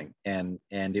amazing. And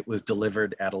it was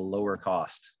delivered at a lower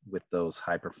cost with those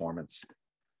high performance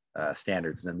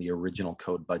standards than the original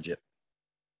code budget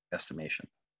estimation.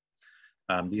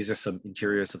 These are some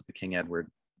interiors of the King Edward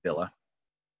Villa.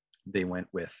 They went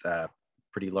with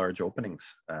pretty large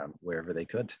openings wherever they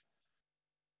could.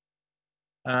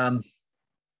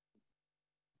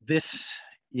 This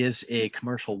is a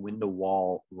commercial window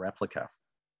wall replica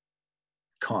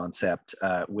concept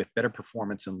with better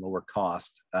performance and lower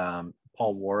cost.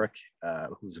 Paul Warwick,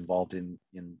 who's involved in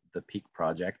the Peak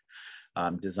project,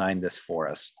 designed this for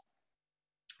us.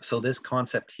 So this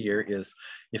concept here is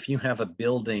if you have a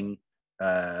building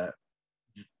that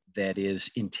is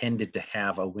intended to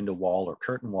have a window wall or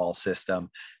curtain wall system,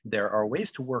 there are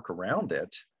ways to work around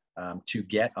it to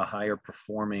get a higher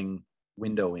performing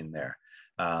window in there.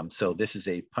 So this is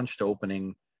a punched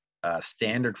opening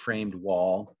standard framed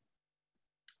wall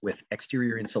with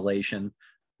exterior insulation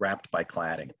wrapped by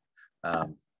cladding.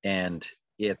 And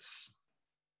it's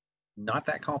not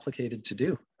that complicated to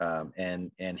do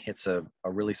and hits a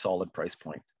really solid price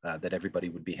point that everybody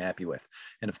would be happy with.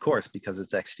 And of course, because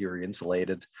it's exterior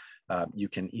insulated, you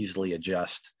can easily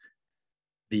adjust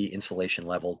the insulation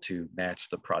level to match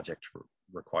the project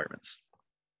requirements.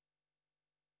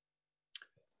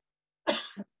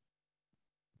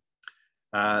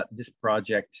 This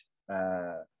project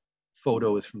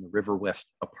photo is from the River West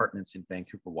Apartments in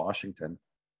Vancouver, Washington.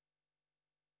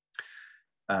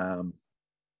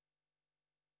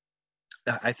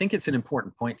 I think it's an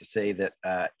important point to say that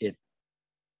it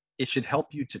should help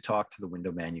you to talk to the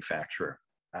window manufacturer.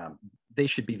 They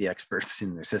should be the experts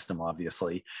in their system,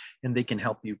 obviously, and they can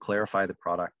help you clarify the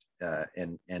product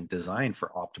and design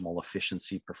for optimal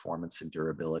efficiency, performance, and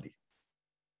durability.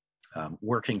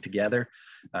 Working together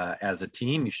as a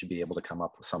team, you should be able to come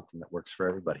up with something that works for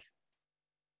everybody.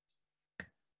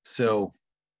 So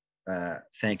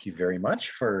thank you very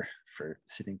much for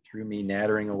sitting through me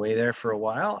nattering away there for a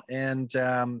while. And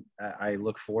I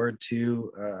look forward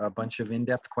to a bunch of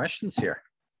in-depth questions here.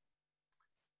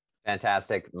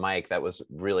 Fantastic, Mike. That was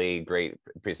really great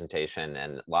presentation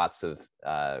and lots of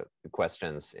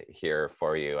questions here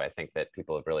for you. I think that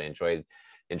people have really enjoyed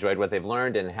what they've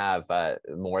learned and have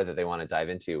more that they want to dive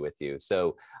into with you.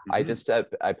 So I just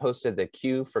I posted the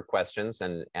queue for questions,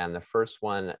 and the first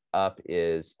one up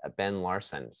is Ben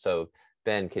Larson. So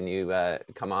Ben, can you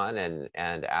come on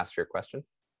and ask your question?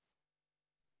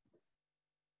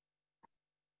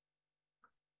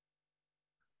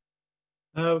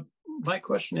 My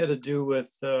question had to do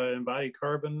with embodied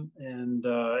carbon and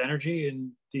energy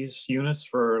in these units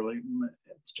for, like,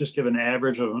 just give an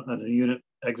average of a unit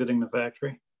exiting the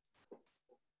factory.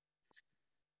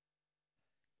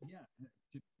 Yeah, to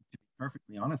be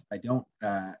perfectly honest, I don't.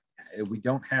 We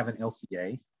don't have an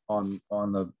LCA on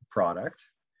the product.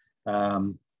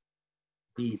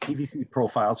 The PVC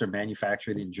profiles are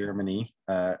manufactured in Germany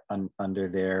under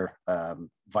their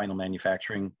vinyl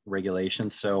manufacturing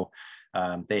regulations. So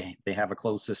they have a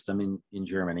closed system in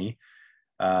Germany.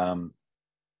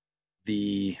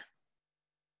 The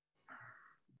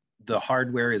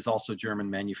hardware is also German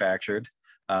manufactured.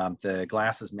 The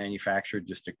glass is manufactured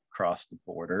just across the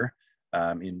border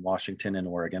in Washington and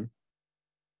Oregon.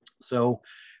 So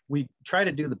we try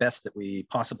to do the best that we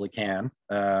possibly can.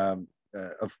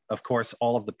 Of course,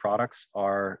 all of the products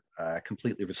are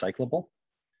completely recyclable,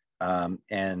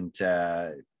 and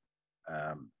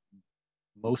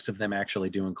most of them actually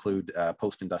do include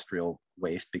post-industrial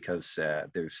waste, because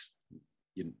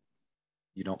you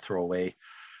don't throw away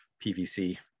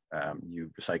PVC, you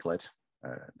recycle it.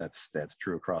 That's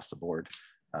true across the board.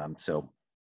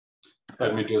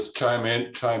 Let me just chime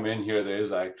in here. There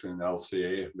is actually an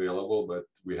LCA available, but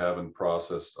we haven't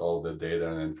processed all the data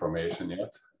and information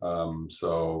yet.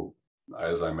 So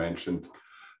as I mentioned,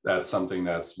 that's something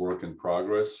that's work in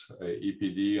progress.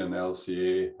 EPD and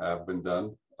LCA have been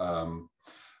done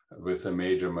with the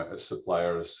major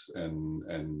suppliers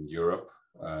in Europe.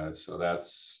 So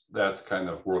that's kind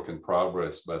of work in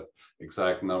progress, but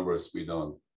exact numbers we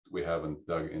haven't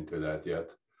dug into that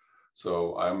yet.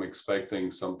 So I'm expecting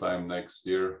sometime next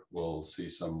year we'll see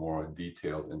some more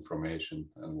detailed information,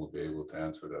 and we'll be able to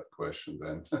answer that question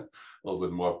then a little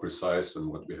bit more precise than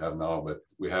what we have now. But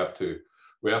we have to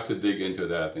dig into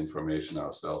that information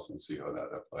ourselves and see how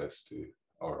that applies to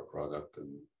our product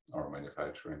and our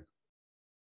manufacturing.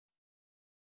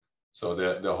 So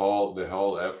the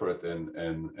whole effort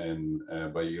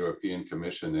by European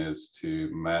Commission is to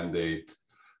mandate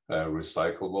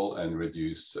recyclable and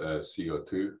reduce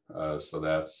CO2. So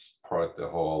that's part, the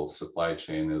whole supply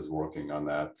chain is working on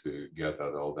that to get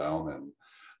that all down, and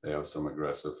they have some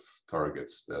aggressive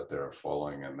targets that they're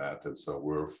following in that. And so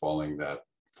we're following that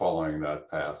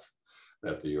path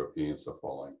that the Europeans are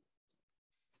following.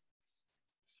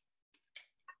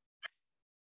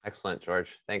 Excellent,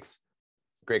 George. Thanks.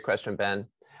 Great question, Ben.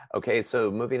 Okay, so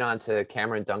moving on to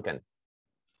Cameron Duncan.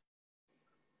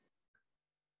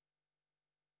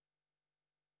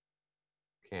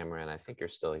 Cameron, I think you're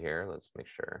still here. Let's make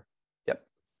sure. Yep.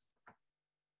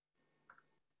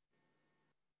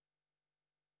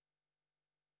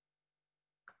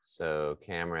 So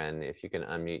Cameron, if you can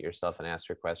unmute yourself and ask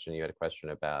your question. You had a question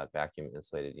about vacuum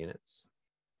insulated units.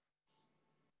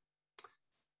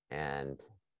 And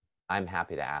I'm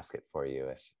happy to ask it for you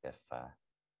if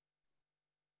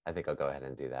I think I'll go ahead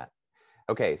and do that.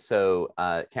 Okay, so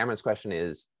Cameron's question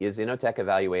is Innotech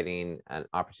evaluating an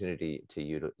opportunity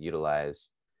to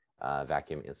utilize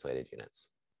vacuum insulated units?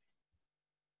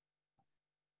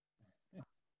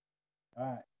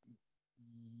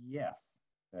 Yes,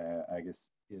 I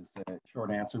guess is the short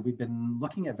answer. We've been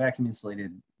looking at vacuum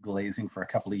insulated glazing for a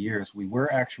couple of years. We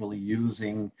were actually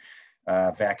using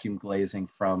vacuum glazing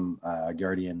from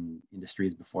Guardian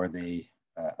Industries before they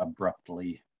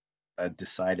abruptly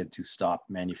decided to stop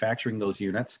manufacturing those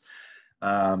units.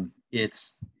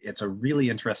 It's a really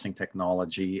interesting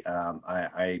technology.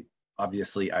 I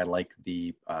obviously like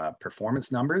the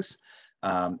performance numbers,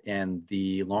 and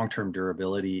the long-term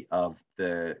durability of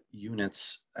the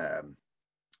units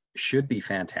should be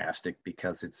fantastic,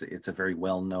 because it's a very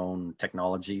well-known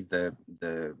technology. The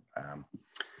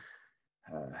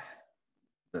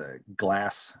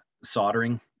glass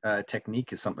soldering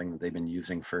technique is something that they've been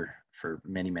using for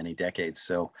many decades.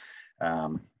 So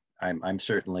I'm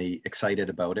certainly excited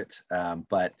about it,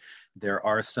 but there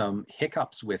are some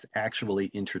hiccups with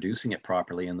actually introducing it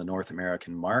properly in the North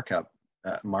American market,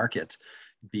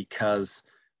 because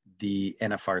the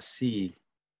NFRC,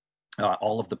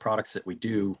 all of the products that we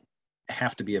do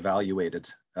have to be evaluated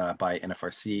by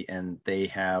NFRC, and they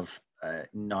have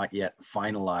not yet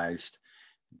finalized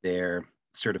their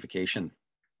certification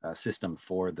system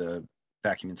for the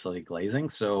vacuum insulated glazing.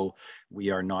 So we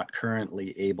are not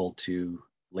currently able to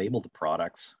label the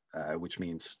products, which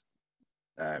means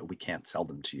we can't sell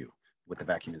them to you with the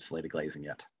vacuum insulated glazing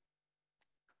yet.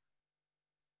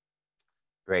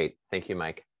 Great, thank you,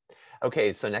 Mike.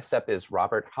 Okay, so next up is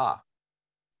Robert Ha.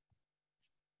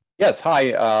 Yes,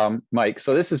 hi, Mike.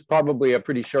 So this is probably a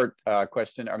pretty short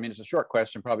question. I mean, it's a short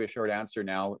question, probably a short answer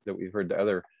now that we've heard the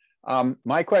other.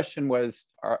 My question was,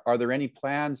 are there any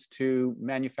plans to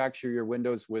manufacture your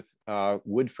windows with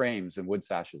wood frames and wood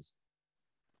sashes?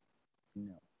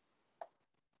 No.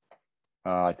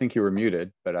 I think you were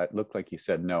muted, but it looked like you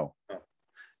said no.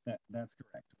 That's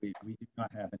correct. We do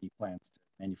not have any plans to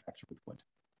manufacture with wood.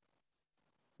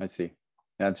 I see.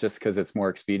 That's just because it's more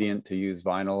expedient to use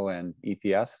vinyl and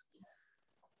EPS?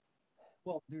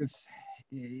 Well,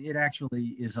 it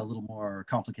actually is a little more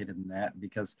complicated than that,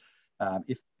 because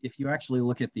if you actually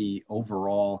look at the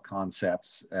overall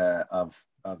concepts of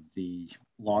the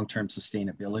long-term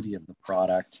sustainability of the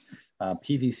product,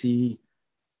 PVC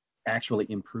actually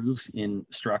improves in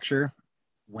structure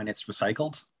when it's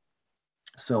recycled.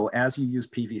 So as you use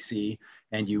PVC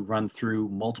and you run through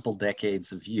multiple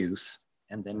decades of use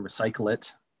and then recycle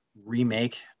it,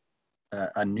 remake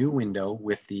a new window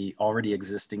with the already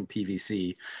existing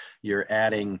PVC, you're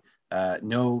adding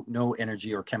no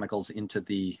energy or chemicals into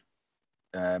the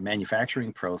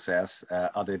manufacturing process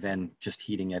other than just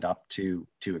heating it up to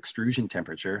extrusion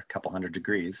temperature, a couple hundred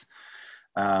degrees.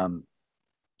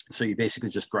 So you basically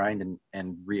just grind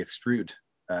and re-extrude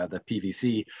the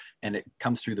PVC, and it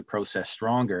comes through the process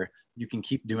stronger. You can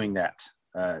keep doing that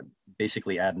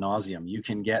basically ad nauseum. You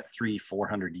can get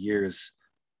 300-400 years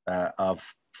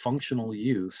of functional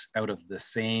use out of the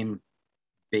same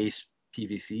base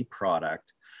PVC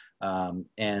product.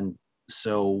 And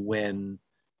so when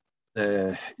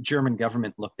the German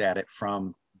government looked at it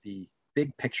from the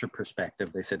big picture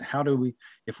perspective, they said, how do we,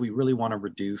 if we really want to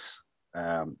reduce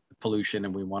pollution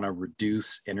and we want to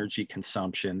reduce energy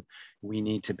consumption, we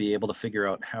need to be able to figure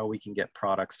out how we can get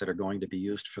products that are going to be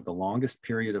used for the longest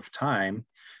period of time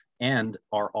and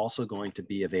are also going to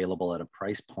be available at a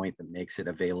price point that makes it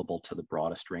available to the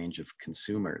broadest range of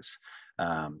consumers.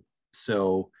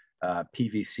 So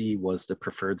PVC was the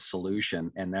preferred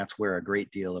solution, and that's where a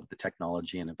great deal of the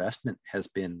technology and investment has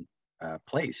been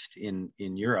placed in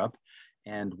Europe.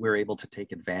 And we're able to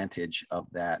take advantage of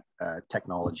that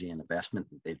technology and investment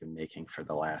that they've been making for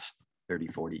the last 30,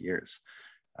 40 years.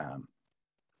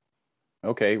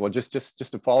 Okay, well, just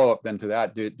to follow up then to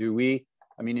that, do we,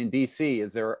 I mean, in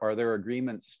BC, are there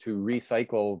agreements to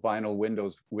recycle vinyl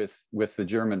windows with the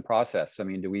German process? I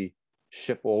mean, do we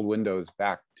ship old windows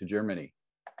back to Germany?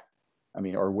 I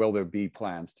mean, or will there be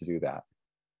plans to do that?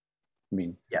 I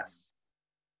mean, yes.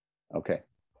 Okay.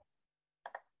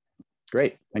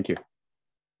 Great, thank you.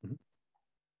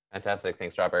 Fantastic,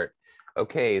 thanks, Robert.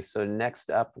 Okay, so next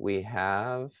up we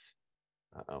have,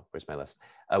 where's my list?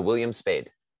 William Spade.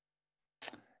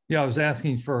 Yeah, I was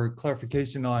asking for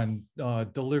clarification on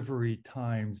delivery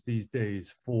times these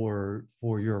days for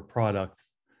your product.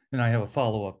 And I have a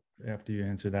follow-up after you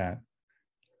answer that.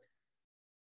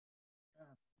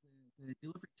 The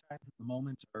delivery times at the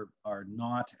moment are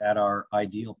not at our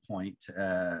ideal point.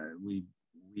 We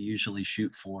usually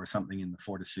shoot for something in the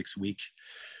 4 to 6 week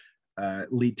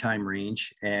lead time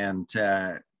range, and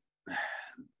a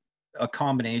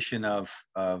combination of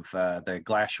the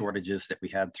glass shortages that we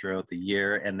had throughout the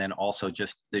year, and then also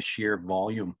just the sheer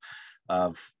volume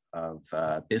of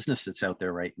business that's out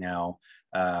there right now.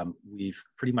 We've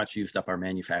pretty much used up our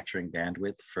manufacturing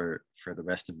bandwidth for the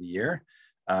rest of the year,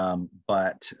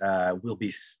 but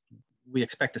we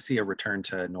expect to see a return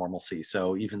to normalcy.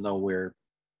 So even though we're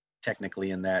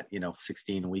technically in that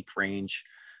 16-week range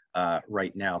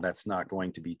right now, that's not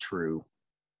going to be true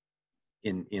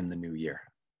in the new year.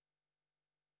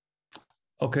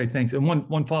 Okay, thanks. And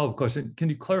one follow-up question. Can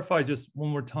you clarify just one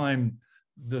more time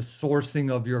the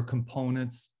sourcing of your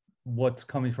components? What's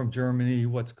coming from Germany?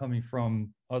 What's coming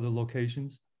from other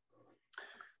locations?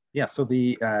 Yeah, so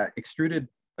the extruded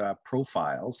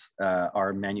profiles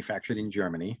are manufactured in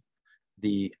Germany.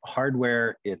 The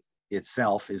hardware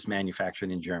itself is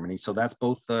manufactured in Germany. So that's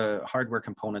both the hardware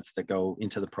components that go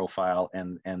into the profile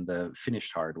and the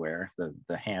finished hardware, the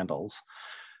handles.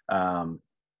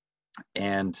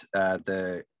 And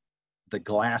the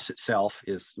glass itself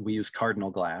we use cardinal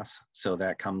glass. So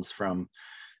that comes from,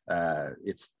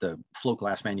 it's the float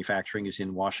glass manufacturing is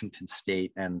in Washington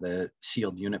State, and the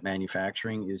sealed unit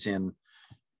manufacturing is in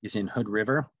Hood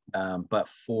River. But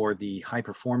for the high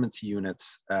performance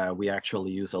units, we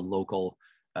actually use a local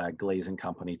glazing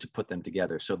company to put them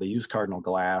together. So they use cardinal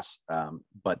glass,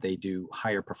 but they do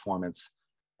higher performance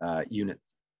units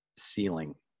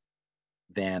ceiling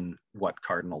than what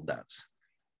Cardinal does.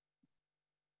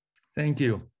 Thank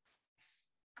you.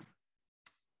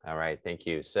 All right, thank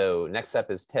you. So next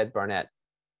up is Ted Barnett.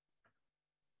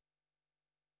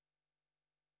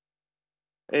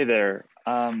 Hey there.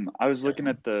 I was looking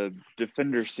at the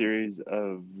Defender series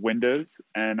of windows,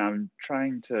 and I'm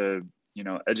trying to,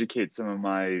 educate some of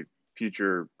my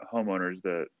future homeowners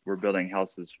that we're building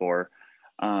houses for.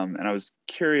 And I was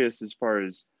curious as far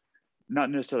as not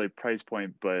necessarily price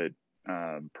point, but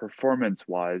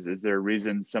performance-wise, is there a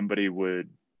reason somebody would,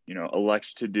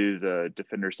 elect to do the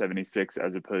Defender 76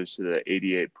 as opposed to the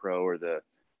 88 Pro or the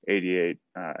 88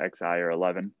 XI or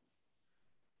 11?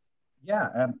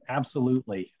 Yeah,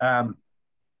 absolutely.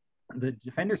 The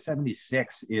Defender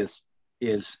 76 is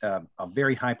a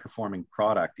very high performing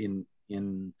product.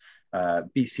 In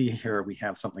BC here, we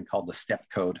have something called the step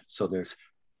code. So there's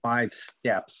 5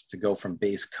 steps to go from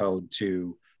base code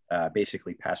to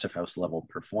basically passive house level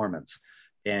performance.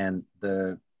 And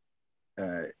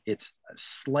it's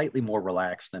slightly more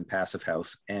relaxed than passive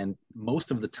house. And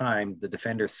most of the time, the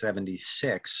Defender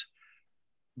 76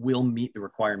 will meet the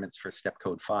requirements for step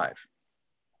code 5.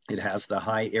 It has the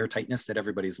high air tightness that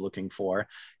everybody's looking for,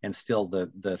 and still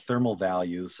the thermal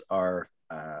values are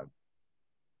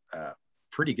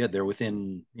pretty good. They're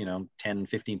within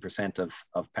 10-15%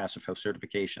 of passive house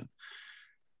certification.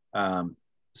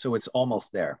 So it's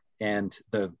almost there. And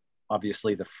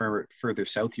obviously the further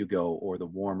south you go, or the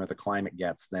warmer the climate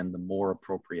gets, then the more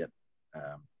appropriate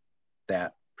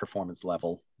that performance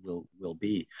level will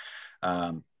be.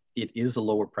 It is a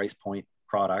lower price point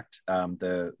product.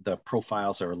 The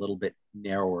profiles are a little bit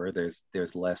narrower.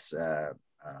 There's less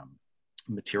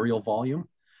material volume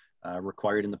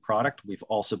required in the product. We've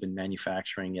also been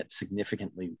manufacturing it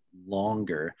significantly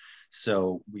longer,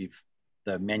 so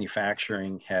the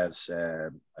manufacturing has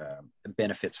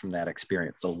benefits from that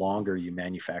experience. The longer you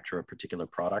manufacture a particular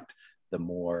product, the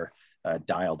more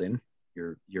dialed in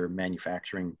your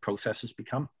manufacturing processes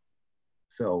become.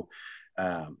 So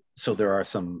there are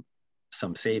some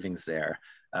savings there,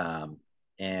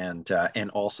 and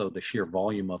also the sheer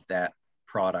volume of that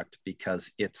product,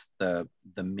 because it's the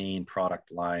main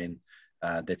product line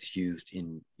that's used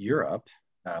in Europe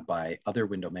by other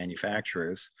window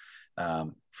manufacturers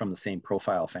from the same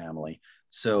profile family.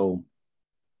 So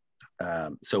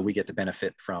we get to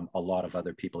benefit from a lot of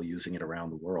other people using it around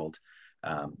the world.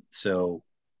 So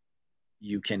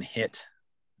you can hit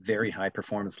very high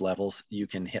performance levels. You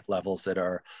can hit levels that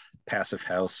are passive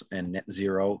house and net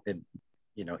zero. And,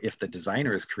 if the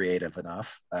designer is creative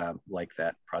enough, like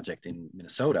that project in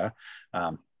Minnesota,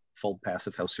 full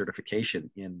passive house certification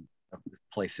in a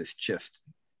place that's just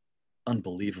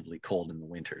unbelievably cold in the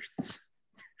winter.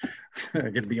 I'm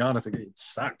going to be honest, it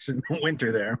sucks in the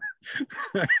winter there.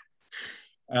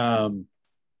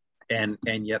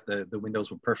 And yet the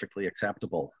windows were perfectly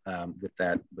acceptable with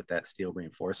that steel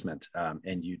reinforcement,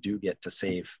 and you do get to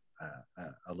save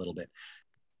a little bit.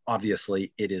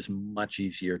 Obviously, it is much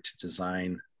easier to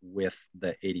design with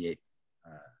the 88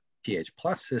 PH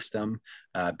Plus system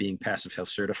being passive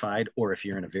house certified, or if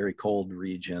you're in a very cold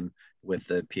region with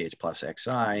the PH Plus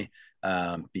XI,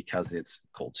 because it's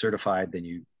cold certified, then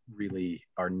you really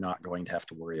are not going to have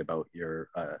to worry about your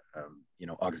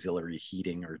auxiliary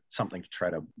heating or something to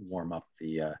try to warm up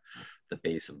the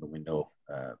base of the window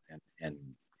and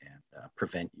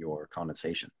prevent your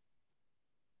condensation.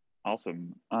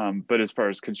 Awesome. But as far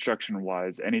as construction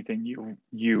wise, anything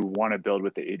you want to build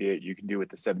with the 88, you can do with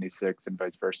the 76 and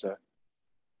vice versa,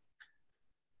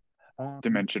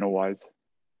 dimensional wise.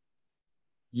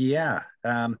 Yeah,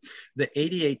 the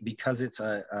 88, because it's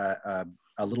a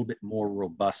little bit more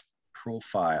robust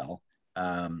profile,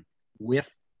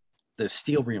 with the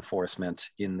steel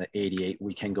reinforcement in the 88,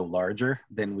 we can go larger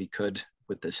than we could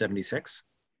with the 76.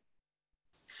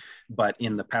 But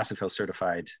in the passive house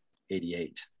certified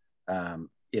 88,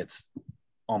 it's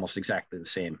almost exactly the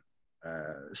same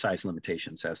size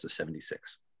limitations as the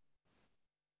 76.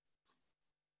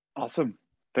 Awesome.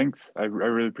 Thanks. I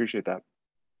really appreciate that.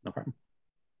 No problem.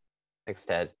 Thanks,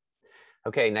 Ted.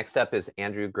 Okay, next up is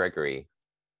Andrew Gregory.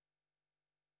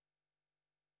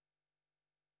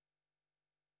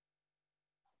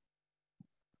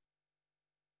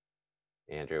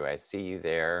 Andrew, I see you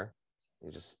there.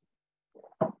 You just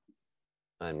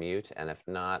unmute, and if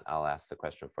not, I'll ask the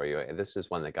question for you. This is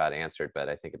one that got answered, but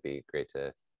I think it'd be great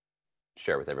to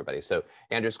share with everybody. So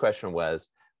Andrew's question was,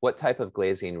 what type of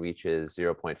glazing reaches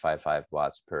 0.55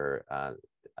 watts per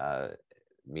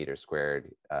meter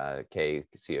squared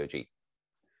KCOG?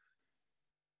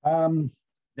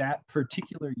 That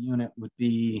particular unit would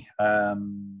be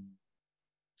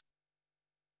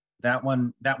that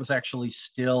was actually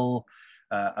still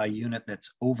a unit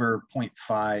that's over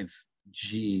 0.5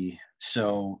 G,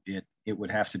 so it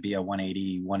would have to be a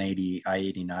 180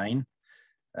 I-89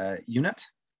 unit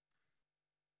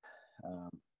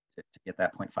to get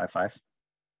that 0.55.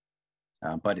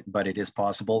 But it is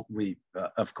possible. We,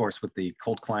 of course, with the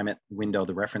cold climate window,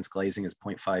 the reference glazing is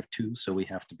 0.52, so we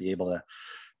have to be able to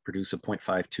produce a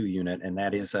 0.52 unit, and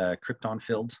that is a krypton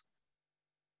filled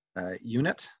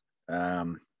unit.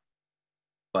 But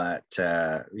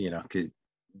you know,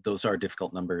 those are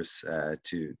difficult numbers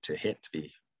to hit, to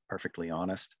be perfectly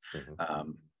honest.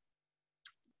 Mm-hmm.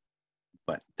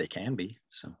 But they can be.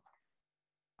 So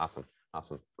awesome.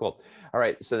 Awesome. Cool. All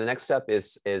right. So the next step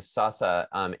is Sasa,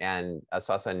 and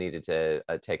Sasa needed to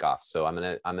take off. So I'm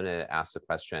gonna ask the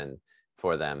question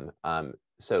for them.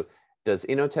 So does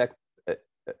Innotech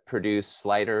produce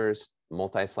sliders,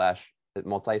 multi-sash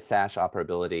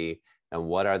operability, and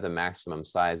what are the maximum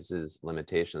sizes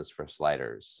limitations for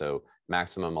sliders? So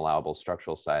maximum allowable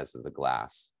structural size of the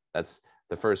glass. That's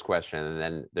the first question. And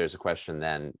then there's a question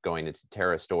then going into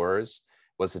terrace doors.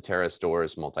 What's the terrace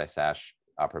doors multi-sash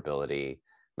operability,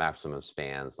 maximum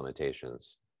spans,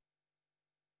 limitations?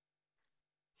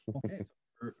 Okay,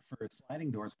 so for sliding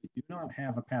doors, we do not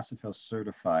have a Passive House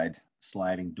certified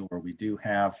sliding door. We do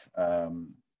have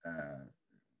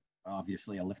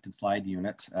obviously a lift and slide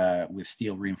unit with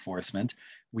steel reinforcement.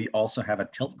 We also have a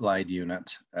tilt glide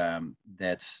unit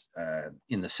that's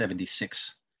in the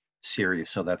 76 series.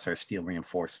 So that's our steel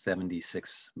reinforced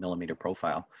 76 millimeter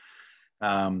profile.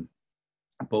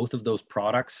 Both of those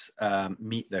products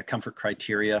meet the comfort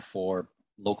criteria for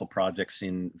local projects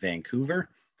in Vancouver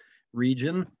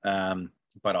region,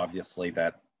 but obviously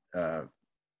that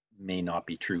may not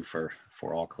be true for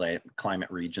all climate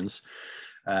regions.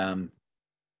 But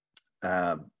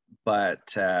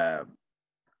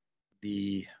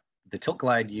the tilt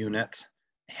glide unit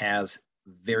has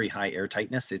very high air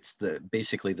tightness. It's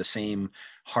basically the same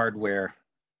hardware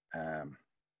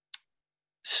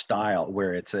style,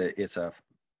 where it's a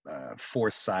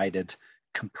four-sided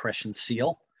compression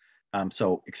seal.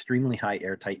 So extremely high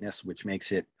air tightness, which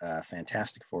makes it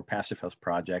fantastic for passive house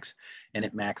projects, and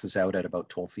it maxes out at about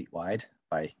 12 feet wide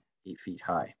by 8 feet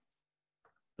high.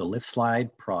 The lift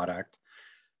slide product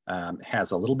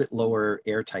has a little bit lower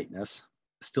air tightness,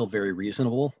 still very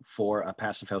reasonable for a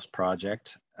passive house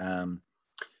project,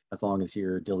 as long as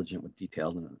you're diligent with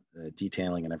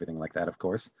detailing and everything like that, of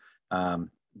course.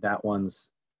 That one's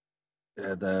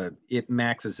it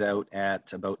maxes out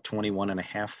at about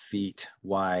 21.5 feet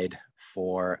wide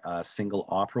for a single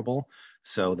operable.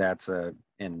 So that's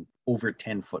an over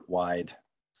 10 foot wide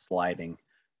sliding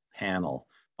panel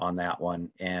on that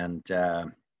one. And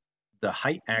the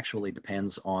height actually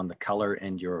depends on the color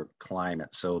and your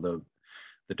climate. So the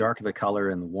darker the color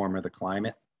and the warmer the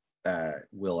climate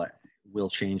will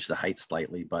change the height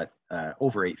slightly, but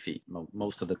over 8 feet.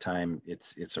 Most of the time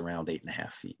it's around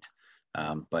 8.5 feet.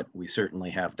 But we certainly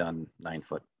have done 9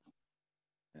 foot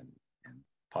and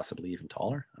possibly even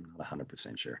taller. I'm not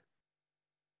 100% sure.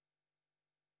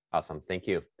 Awesome, thank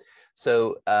you.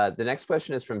 So the next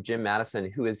question is from Jim Madison,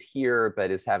 who is here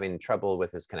but is having trouble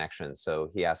with his connection. So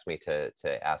he asked me to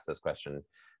ask this question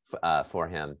for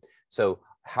him. So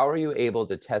how are you able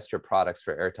to test your products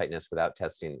for airtightness without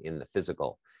testing in the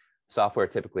physical? Software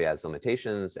typically has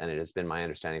limitations, and it has been my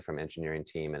understanding from engineering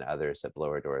team and others that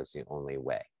blower door is the only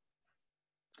way.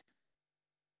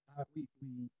 We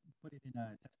put it in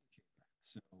a testing chamber,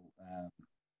 so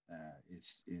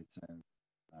it's a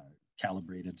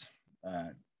calibrated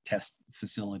test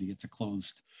facility. It's a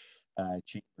closed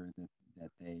chamber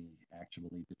that they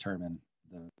actually determine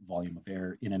the volume of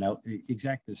air in and out.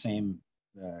 Exactly the same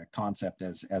concept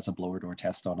as a blower door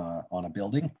test on a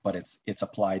building, but it's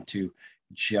applied to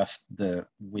just the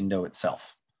window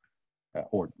itself,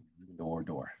 or window or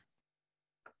door.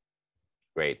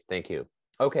 Great, thank you.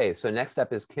 Okay, so next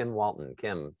up is Kim Walton.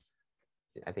 Kim,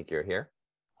 I think you're here.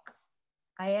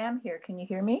 I am here. Can you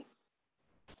hear me?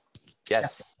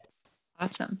 Yes.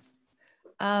 Awesome.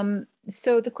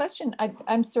 So the question,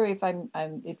 I'm sorry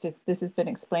if this has been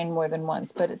explained more than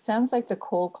once, but it sounds like the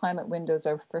cold climate windows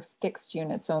are for fixed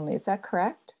units only. Is that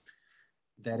correct?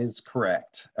 That is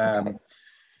correct. Okay.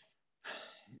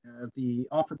 The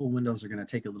operable windows are going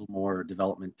to take a little more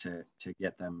development to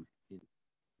get them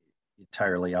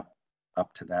entirely up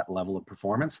to that level of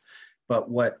performance. But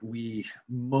what we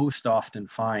most often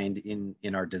find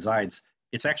in our designs,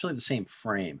 it's actually the same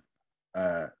frame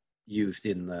used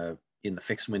in the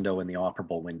fixed window and the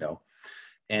operable window.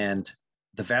 And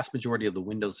the vast majority of the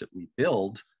windows that we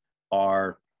build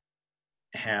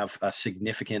have a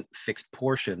significant fixed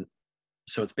portion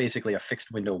so it's basically a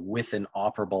fixed window with an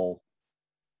operable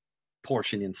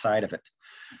portion inside of it.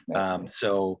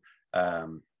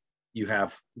 You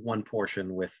have one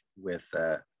portion with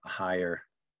a higher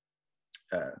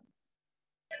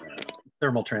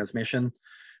thermal transmission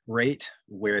rate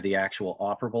where the actual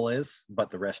operable is,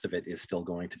 but the rest of it is still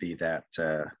going to be that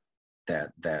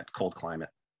cold climate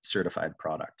certified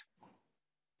product.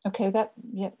 Okay,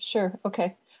 yeah, sure.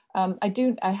 Okay.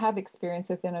 I have experience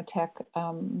with Innotech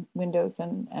windows,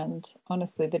 and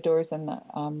honestly, the doors and the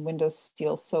windows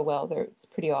seal so well. It's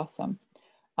pretty awesome.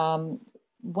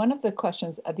 One of the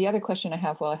questions, the other question I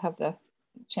have while I have the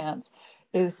chance,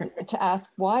 is to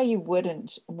ask why you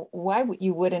wouldn't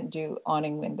do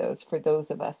awning windows for those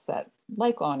of us that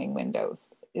like awning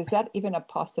windows. Is that even a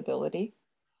possibility?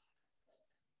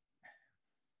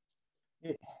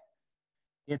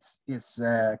 It's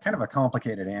kind of a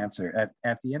complicated answer.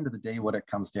 At the end of the day, what it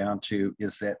comes down to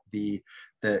is that the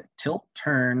tilt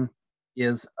turn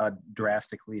is a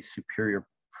drastically superior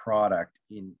product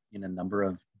in a number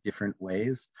of different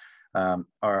ways.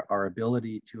 Our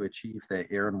ability to achieve the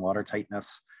air and water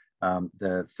tightness,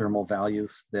 the thermal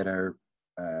values that are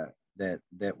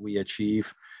that we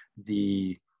achieve,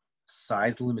 the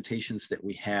size limitations that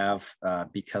we have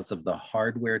because of the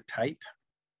hardware type.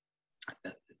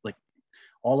 Like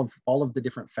all of the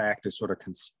different factors sort of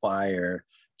conspire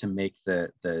to make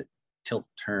the tilt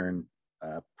turn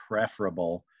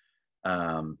preferable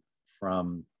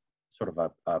from sort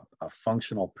of a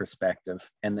functional perspective.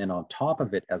 And then on top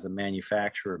of it, as a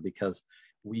manufacturer, because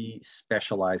we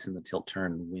specialize in the tilt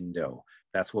turn window,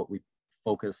 that's what we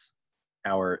focus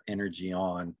our energy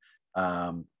on,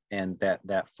 and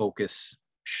that focus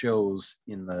shows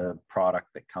in the product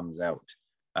that comes out.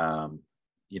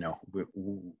 You know,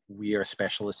 we are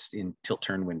specialists in tilt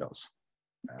turn windows.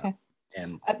 Okay.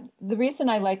 And the reason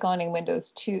I like awning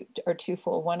windows are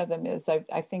twofold. One of them is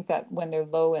I think that when they're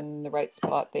low in the right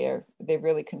spot, they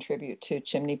really contribute to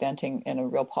chimney venting in a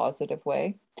real positive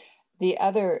way. The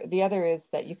other is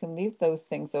that you can leave those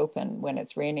things open when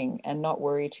it's raining and not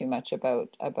worry too much about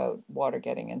water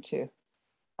getting into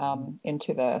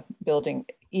the building,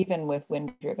 even with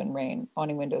wind-driven rain.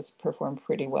 Awning windows perform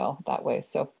pretty well that way.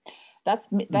 So that's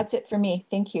it for me.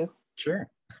 Thank you. Sure.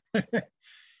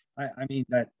 I mean,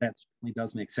 that certainly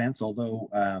does make sense, although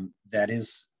that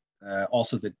is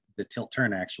also the tilt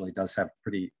turn actually does have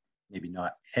pretty, maybe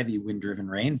not heavy wind-driven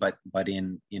rain, but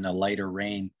in a lighter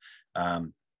rain,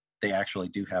 they actually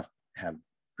do have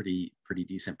pretty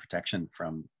decent protection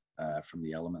from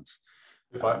the elements.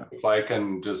 If I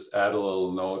can just add a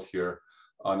little note here,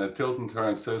 on a tilt and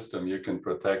turn system, you can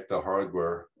protect the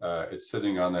hardware. It's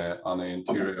sitting on the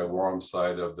interior warm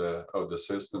side of the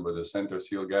system with a center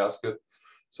seal gasket.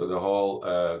 So the whole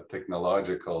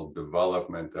technological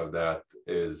development of that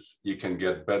is you can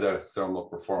get better thermal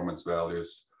performance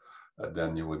values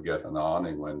than you would get an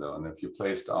awning window. And if you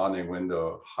place the awning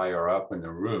window higher up in the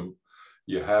room,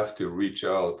 you have to reach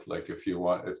out. Like if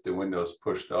the window is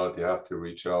pushed out, you have to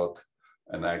reach out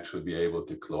and actually be able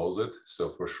to close it. So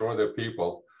for sure, there are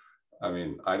people, I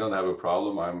mean, I don't have a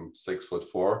problem. I'm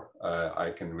 6'4".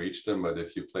 I can reach them, but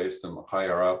if you place them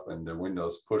higher up and the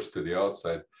window's pushed to the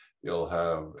outside, you'll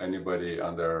have anybody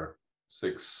under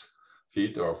 6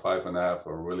 feet or 5.5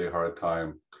 a really hard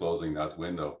time closing that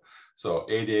window. So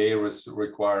ADA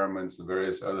requirements,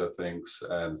 various other things,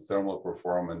 and thermal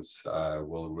performance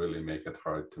will really make it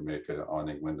hard to make an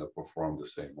awning window perform the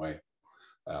same way.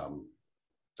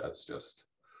 That's just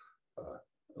a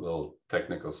little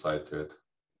technical side to it.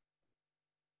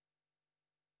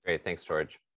 Great, thanks,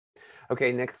 George.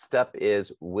 Okay, next up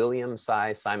is William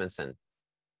Sy Simonson.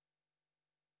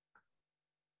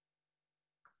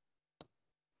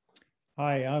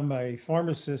 Hi, I'm a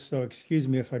pharmacist, so excuse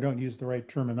me if I don't use the right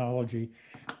terminology,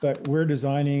 but we're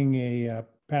designing a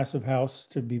passive house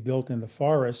to be built in the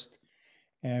forest,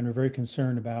 and we're very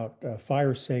concerned about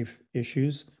fire safe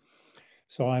issues.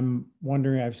 So I'm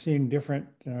wondering, I've seen different,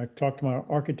 I've talked to my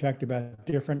architect about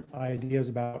different ideas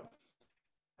about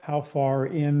how far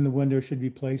in the window should be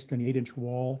placed an 8-inch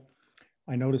wall.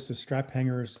 I noticed the strap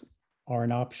hangers are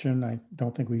an option. I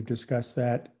don't think we've discussed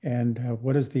that. And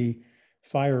what is the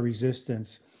fire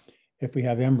resistance if we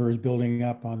have embers building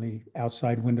up on the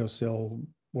outside windowsill?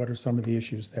 What are some of the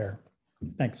issues there?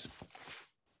 Thanks.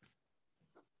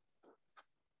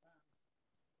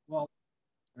 Well,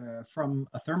 from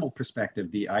a thermal perspective,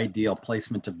 the ideal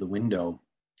placement of the window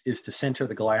is to center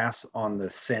the glass on the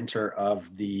center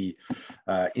of the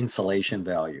insulation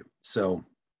value. So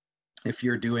if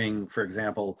you're doing, for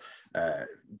example,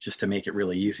 just to make it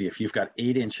really easy, if you've got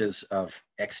 8 inches of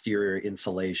exterior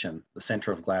insulation, the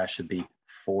center of glass should be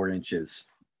 4 inches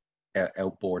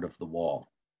outboard of the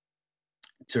wall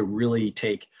to really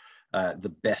take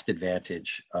the best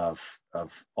advantage of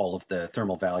all of the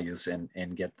thermal values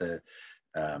and get the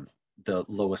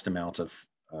lowest amount of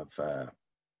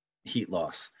heat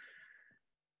loss.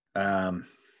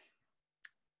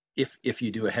 If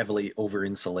you do a heavily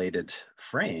over-insulated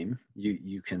frame,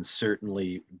 you can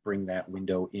certainly bring that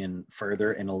window in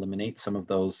further and eliminate some of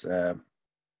those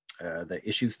the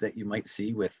issues that you might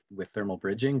see with thermal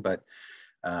bridging. But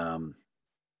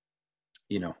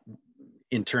you know,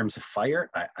 in terms of fire,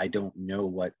 I don't know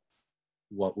what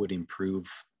would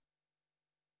improve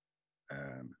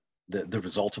the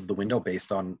result of the window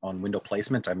based on window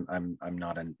placement. I'm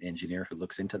not an engineer who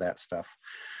looks into that stuff,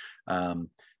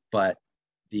 but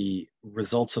the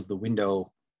results of the window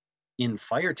in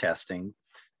fire testing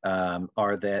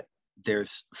are that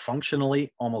there's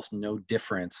functionally almost no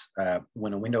difference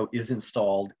when a window is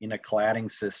installed in a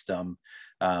cladding system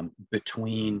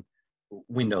between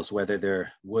windows, whether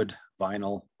they're wood,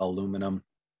 vinyl, aluminum.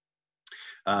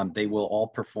 They will all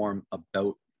perform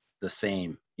about the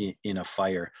same in a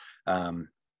fire.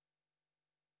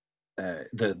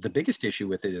 The biggest issue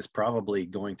with it is probably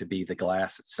going to be the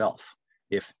glass itself.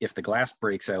 If the glass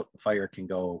breaks out, the fire can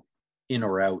go in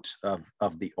or out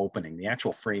of the opening. The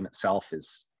actual frame itself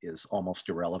is almost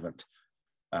irrelevant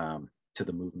to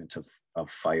the movement of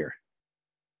fire.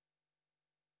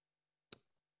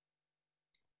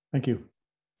 Thank you.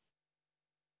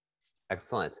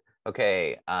 Excellent.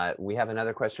 Okay, we have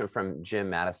another question from Jim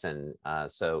Madison.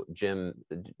 So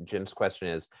Jim's question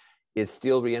is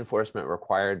steel reinforcement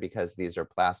required because these are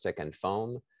plastic and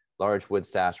foam? Large wood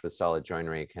sash with solid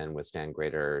joinery can withstand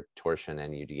greater torsion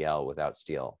and UDL without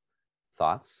steel.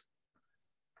 Thoughts?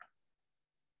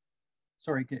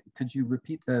 Sorry, could you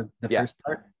repeat the first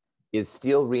part? Is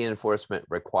steel reinforcement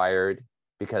required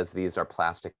because these are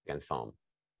plastic and foam?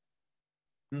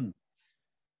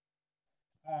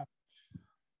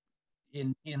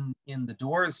 In the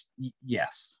doors,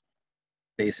 yes,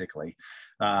 basically.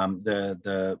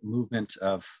 The movement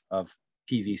of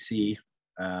PVC,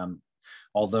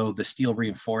 although the steel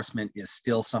reinforcement is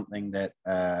still something that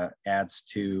adds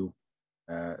to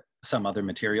some other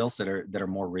materials that are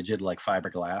more rigid, like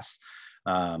fiberglass,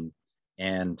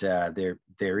 and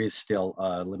there is still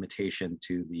a limitation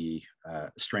to the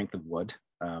strength of wood.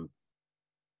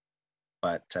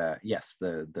 But yes,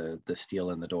 the steel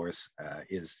in the doors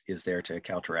is there to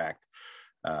counteract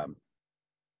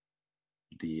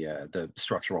the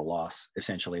structural loss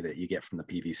essentially that you get from the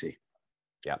PVC.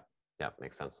 Yeah,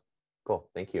 makes sense. Cool,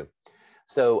 thank you.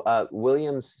 So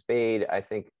William Spade, I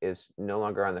think, is no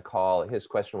longer on the call. His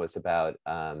question was about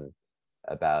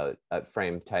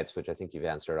frame types, which I think you've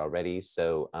answered already.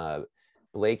 So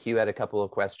Blake, you had a couple of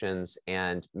questions,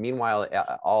 and meanwhile,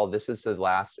 this is the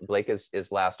last. Blake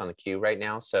is last on the queue right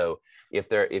now. So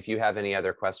if you have any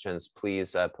other questions,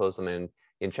 please pose them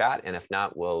in chat, and if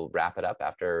not, we'll wrap it up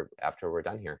after we're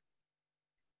done here.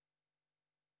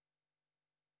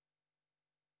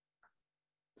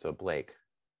 So Blake.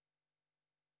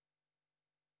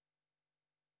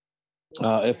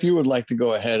 If you would like to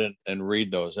go ahead and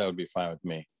read those, that would be fine with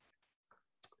me.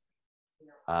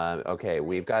 Okay,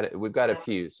 we've got a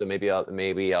few, so maybe I'll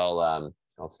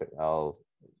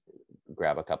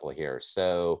grab a couple here.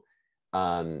 So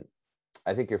I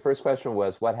think your first question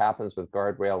was what happens with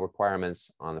guardrail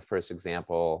requirements on the first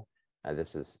example.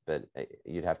 But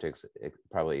you'd have to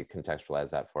probably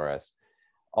contextualize that for us.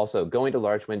 Also, going to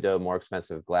large window, more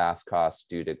expensive glass costs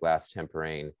due to glass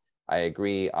tempering. I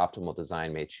agree, optimal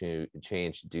design may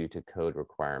change due to code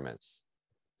requirements.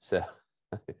 So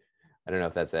I don't know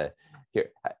if that's here.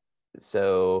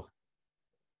 So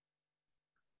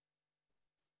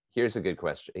here's a good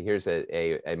question. Here's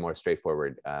a more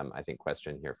straightforward, I think,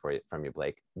 question here from you,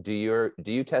 Blake. Do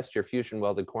you test your fusion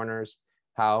welded corners?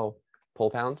 How? Pull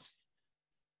pounds?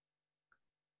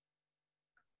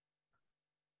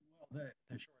 Well,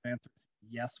 the short answer is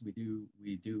yes, we do.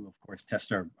 We do, of course,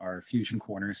 test our fusion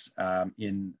corners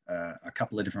in a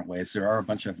couple of different ways. There are a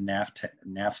bunch of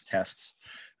NAF tests.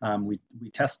 We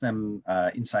test them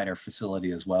inside our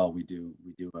facility as well. We do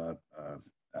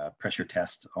a pressure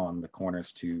test on the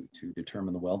corners to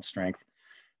determine the weld strength.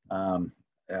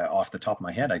 Off the top of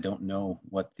my head, I don't know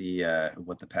what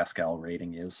the Pascal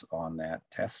rating is on that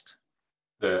test.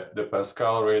 The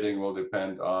Pascal rating will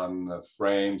depend on the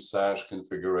frame sash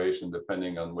configuration,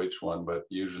 depending on which one, but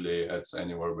usually it's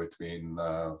anywhere between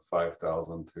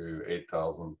 5,000 to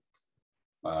 8,000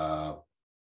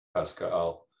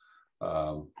 Pascal.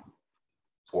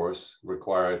 force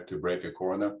required to break a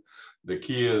corner. The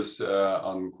key is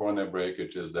on corner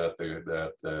breakage is that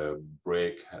the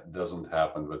break doesn't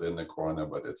happen within the corner,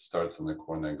 but it starts in the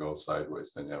corner and goes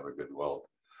sideways, then you have a good weld.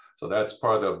 So that's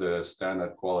part of the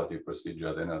standard quality procedure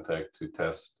at Innotech to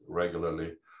test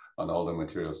regularly on all the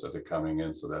materials that are coming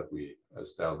in so that we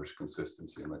establish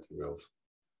consistency in materials.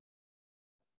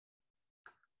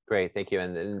 Great, thank you.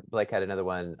 And then Blake had another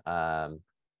one.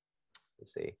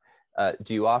 Let's see.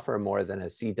 Do you offer more than a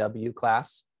CW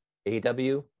class,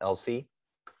 AW, LC?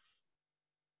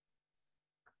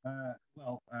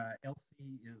 LC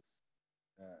is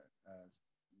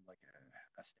like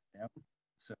a step down.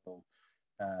 So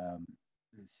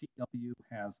the CW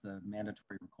has the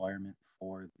mandatory requirement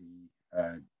for the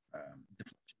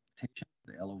deflection limitation,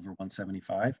 the L over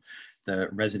 175. The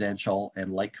residential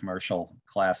and light commercial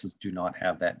classes do not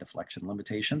have that deflection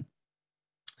limitation.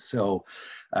 So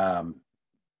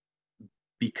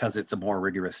because it's a more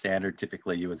rigorous standard,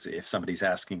 typically if somebody's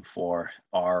asking for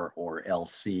R or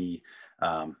LC,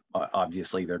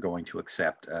 obviously they're going to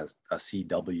accept a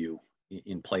CW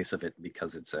in place of it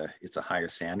because it's a higher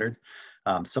standard.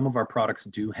 Some of our products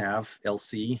do have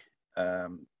LC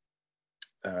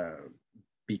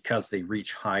because they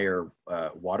reach higher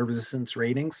water resistance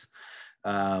ratings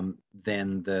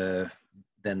than the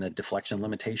deflection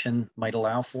limitation might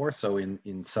allow for. So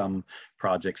in some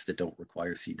projects that don't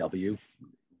require CW,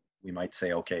 we might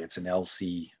say, okay, it's an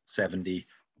LC 70,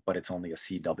 but it's only a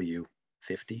CW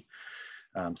 50,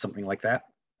 something like that.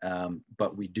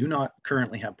 But we do not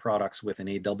currently have products with an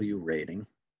AW rating,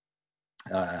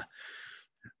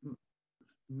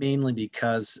 mainly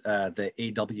because the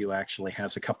AW actually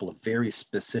has a couple of very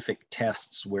specific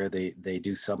tests where they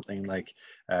do something like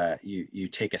you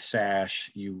take a sash,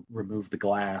 you remove the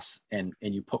glass, and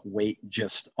you put weight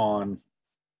just on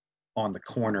the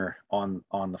corner on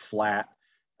the flat.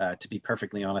 To be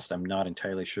perfectly honest, I'm not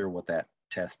entirely sure what that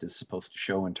test is supposed to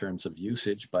show in terms of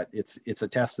usage, but it's a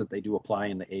test that they do apply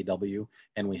in the AW,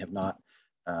 and we have not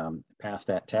passed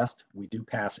that test. We do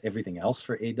pass everything else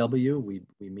for AW. We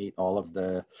meet all of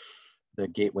the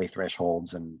gateway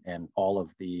thresholds and all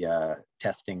of the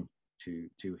testing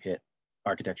to hit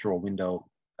architectural window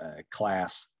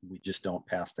class. We just don't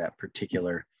pass that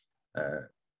particular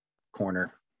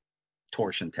corner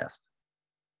torsion test.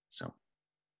 So.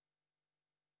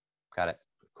 Got it.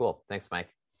 Cool. Thanks, Mike.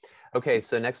 Okay,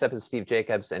 so next up is Steve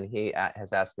Jacobs, and he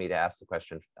has asked me to ask the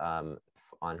question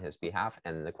on his behalf.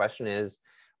 And the question is,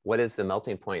 what is the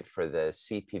melting point for the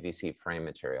CPVC frame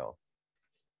material?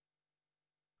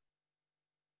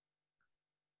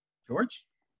 George?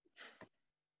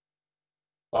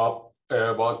 Well,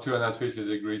 about 250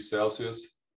 degrees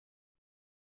Celsius.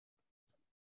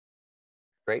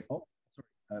 Great. Oh,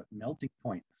 sorry, melting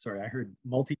point. Sorry, I heard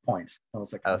multi-point. I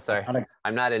was like, oh, sorry.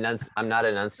 I'm not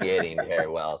enunciating very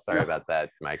well. Sorry about that,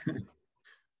 Mike.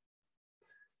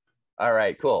 All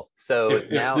right, cool. So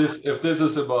if this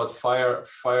is about fire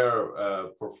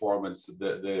performance,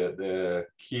 the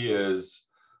key is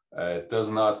it does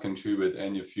not contribute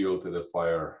any fuel to the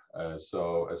fire.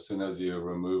 So as soon as you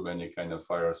remove any kind of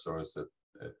fire source,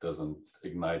 it doesn't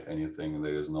ignite anything.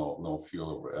 There is no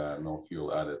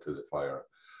fuel added to the fire.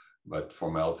 But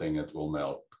for melting, it will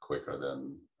melt quicker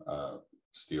than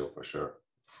steel for sure.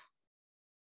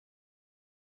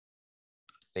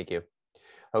 Thank you.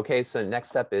 Okay, so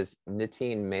next up is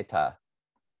Nitin Mehta.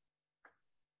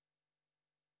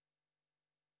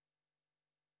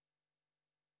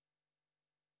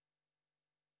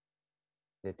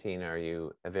 Nitin, are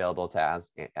you available to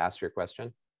ask your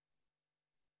question?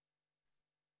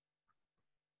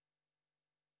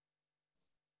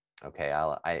 Okay,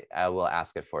 I will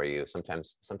ask it for you.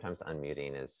 Sometimes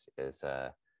unmuting is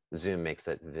Zoom makes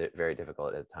it very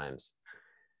difficult at times.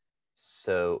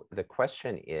 So the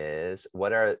question is,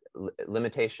 what are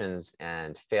limitations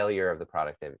and failure of the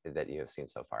product that you have seen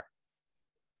so far?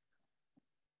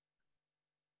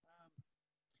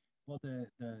 Well, the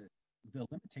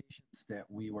limitations that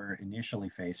we were initially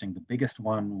facing, the biggest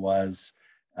one was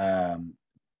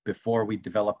before we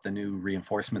developed the new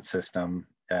reinforcement system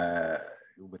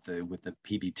with the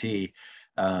PBT,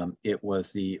 it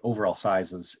was the overall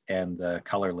sizes and the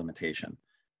color limitation.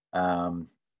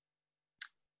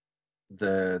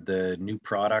 The new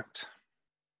product,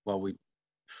 well,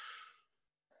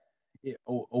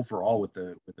 overall with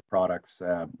the products,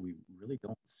 we really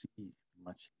don't see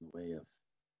much in the way of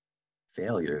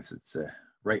failures. It's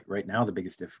right now the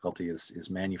biggest difficulty is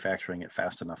manufacturing it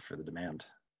fast enough for the demand.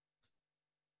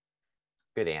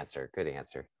 Good answer. Good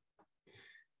answer.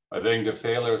 I think the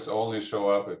failures only show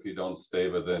up if you don't stay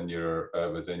within your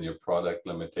product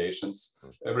limitations.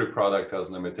 Every product has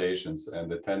limitations,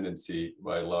 and the tendency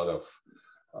by a lot of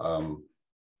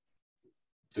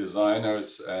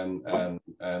designers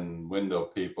and window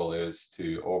people is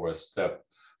to overstep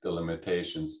the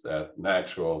limitations, that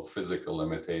natural physical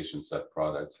limitations that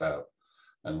products have.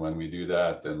 And when we do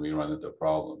that, then we run into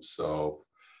problems. So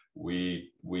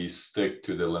we stick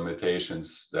to the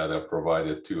limitations that are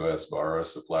provided to us by our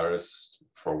suppliers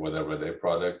for whatever their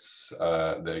products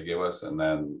they give us, and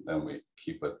then we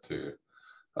keep it to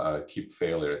keep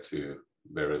failure to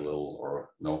very little or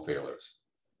no failures.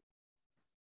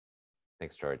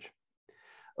 Thanks, George.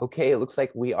 Okay, it looks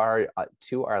like we are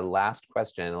to our last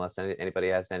question, unless anybody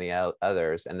has any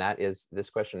others, and that is, this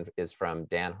question is from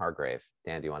Dan Hargrave.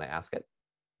 Dan, do you want to ask it?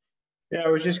 Yeah, I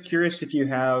was just curious if you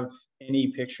have any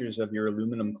pictures of your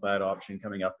aluminum clad option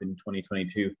coming up in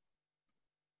 2022.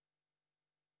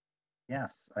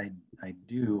 Yes, I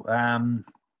do. I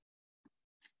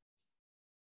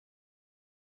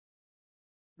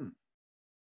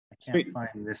can't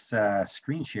find this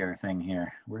screen share thing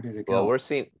here. Where did it go? Well,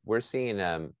 we're seeing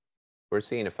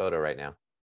a photo right now.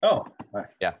 Oh,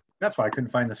 yeah. That's why I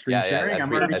couldn't find the screen sharing.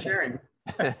 I'm already sharing.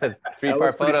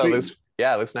 Three-part photo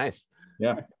looks nice.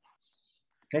 Yeah.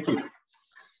 Thank you.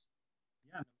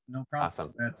 Yeah, no problem.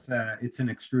 Awesome. That's it's an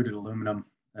extruded aluminum,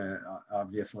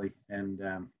 obviously, and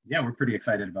yeah, we're pretty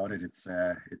excited about it. It's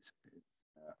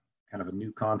kind of a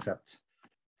new concept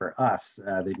for us.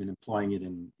 They've been employing it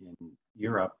in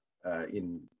Europe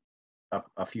in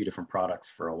a few different products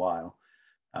for a while,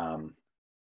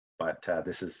 but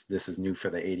this is new for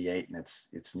the 88, and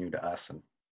it's new to us, and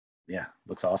yeah,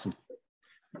 looks awesome.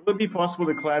 Would it be possible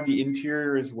to clad the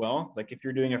interior as well? Like if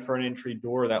you're doing a front entry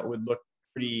door, that would look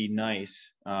pretty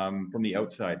nice from the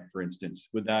outside, for instance.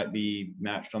 Would that be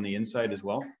matched on the inside as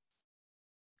well?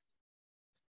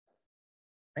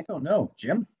 I don't know,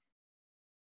 Jim.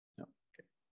 No.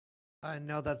 Okay.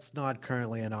 No, that's not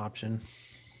currently an option.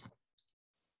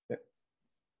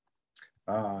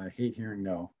 I hate hearing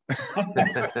no.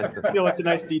 Still, it's a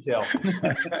nice detail.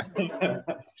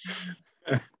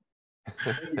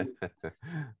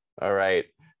 All right,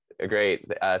 great.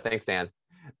 Thanks, Dan.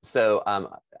 So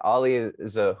Ali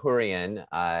Zahurian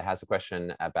has a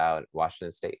question about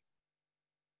Washington State.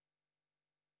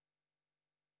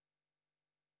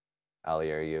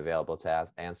 Ali, are you available to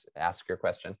ask your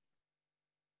question?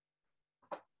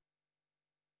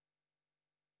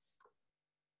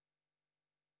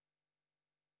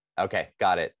 Okay,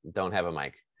 got it. Don't have a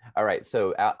mic. All right,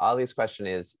 so Ali's question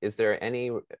is there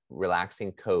any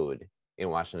relaxing code in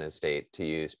Washington State to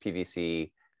use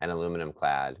PVC and aluminum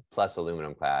clad plus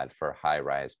aluminum clad for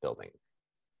high-rise building?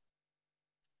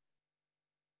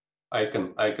 I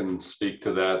can speak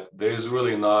to that. There's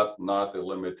really not the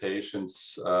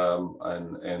limitations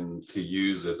and to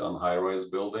use it on high-rise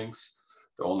buildings.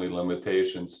 The only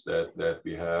limitations that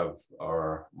we have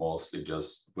are mostly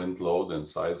just wind load and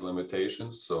size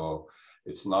limitations. So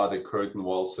it's not a curtain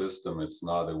wall system. It's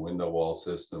not a window wall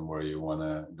system where you want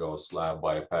to go slab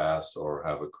bypass or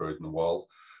have a curtain wall,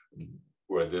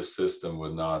 where this system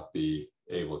would not be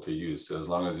able to use. So as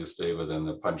long as you stay within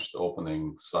the punched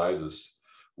opening sizes.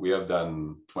 We have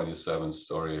done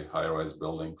 27-story high-rise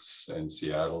buildings in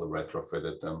Seattle,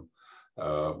 retrofitted them,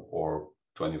 or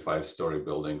 25-story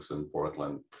buildings in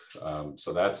Portland.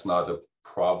 So that's not a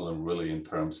problem really in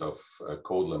terms of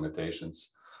code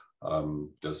limitations.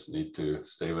 Just need to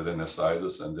stay within the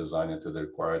sizes and design it to the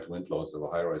required wind loads of a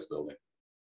high-rise building.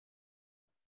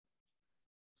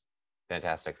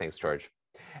 Fantastic, thanks, George.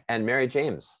 And Mary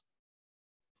James.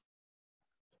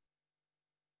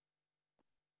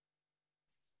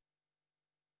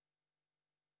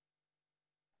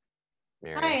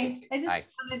 Mary. Hi, I just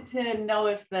wanted to know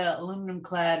if the aluminum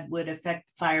clad would affect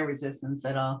fire resistance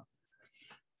at all.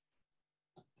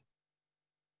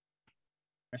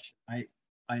 I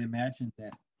imagine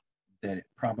that it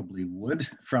probably would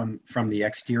from the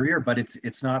exterior, but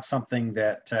it's not something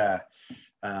that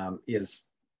is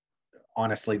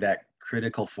honestly that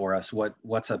critical for us.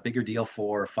 What's a bigger deal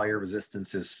for fire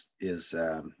resistance is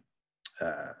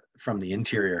from the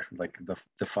interior, like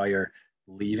the fire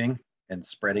leaving and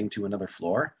spreading to another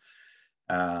floor.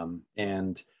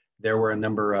 And there were a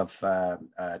number of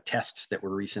tests that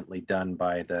were recently done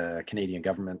by the Canadian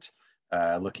government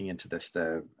looking into this.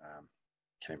 The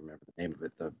can't remember the name of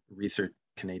it, the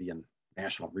Canadian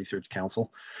National Research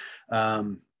Council.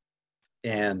 So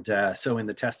in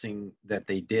the testing that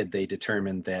they did, they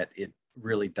determined that it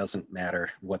really doesn't matter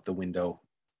what the window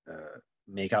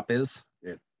makeup is.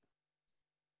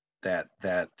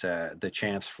 the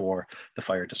chance for the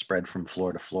fire to spread from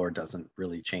floor to floor doesn't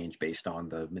really change based on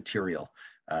the material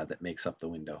that makes up the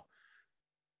window.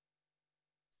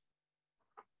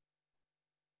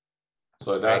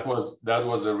 So that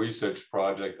was a research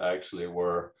project actually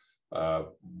where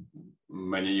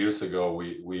many years ago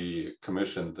we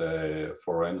commissioned a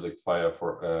forensic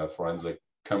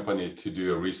company to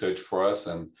do a research for us,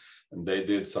 and they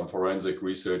did some forensic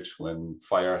research when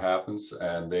fire happens,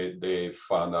 and they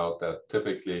found out that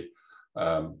typically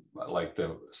like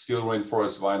the steel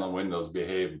reinforced vinyl windows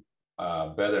behave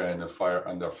better in a fire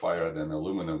under fire than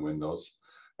aluminum windows.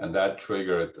 And that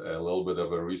triggered a little bit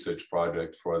of a research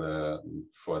project for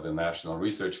the National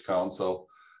Research Council,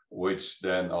 which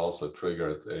then also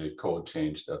triggered a code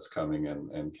change that's coming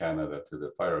in Canada to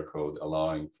the fire code,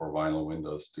 allowing for vinyl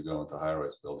windows to go into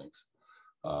high-rise buildings.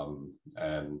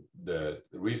 And the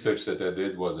research that they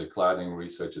did was a cladding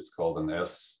research. It's called an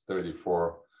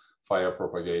S34 fire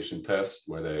propagation test,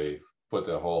 where they put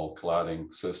a whole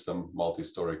cladding system,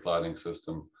 multi-story cladding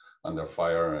system under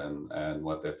fire. And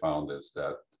what they found is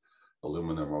that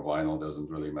aluminum or vinyl doesn't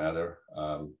really matter.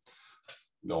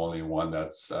 The only one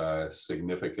that's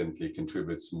significantly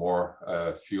contributes more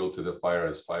fuel to the fire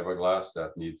is fiberglass.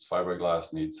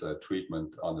 Fiberglass needs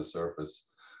treatment on the surface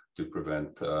to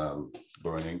prevent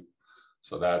burning.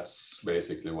 So that's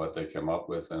basically what they came up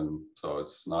with. And so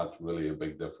it's not really a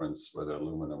big difference whether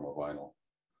aluminum or vinyl.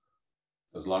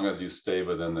 As long as you stay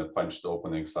within the punched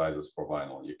opening sizes for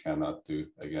vinyl, you cannot do,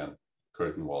 again,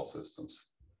 curtain wall systems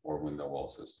or window wall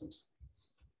systems.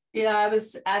 Yeah, I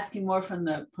was asking more from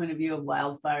the point of view of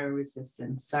wildfire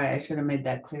resistance. Sorry, I should have made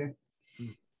that clear.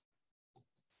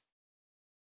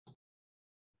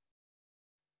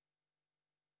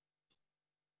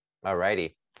 All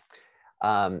righty.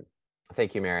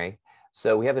 Thank you, Mary.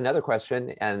 So we have another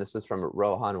question, and this is from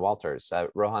Rohan Walters.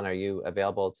 Rohan, are you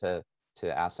available to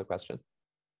ask the question?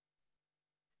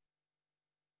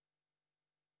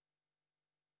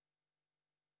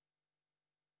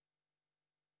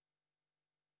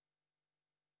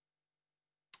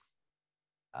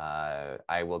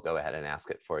 I will go ahead and ask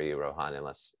it for you, Rohan,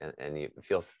 and you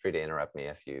feel free to interrupt me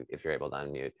if you're able to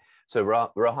unmute. So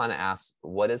Rohan asks,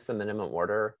 what is the minimum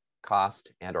order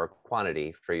cost and or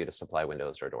quantity for you to supply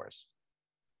windows or doors?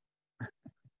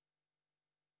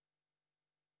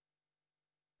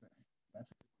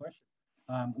 That's a good question.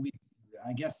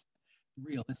 I guess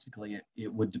realistically,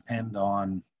 it would depend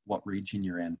on what region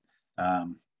you're in.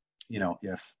 You know,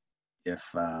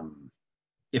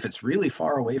 if it's really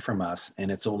far away from us and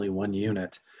it's only one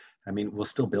unit, I mean, we'll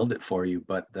still build it for you,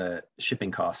 but the shipping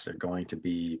costs are going to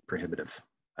be prohibitive.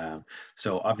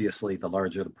 So obviously, the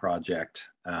larger the project,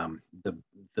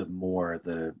 the more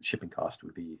the shipping cost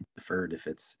would be deferred if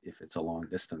it's a long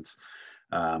distance.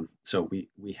 So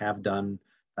we have done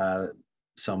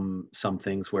some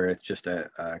things where it's just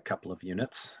a couple of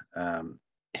units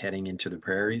heading into the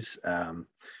prairies.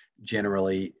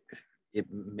 Generally, it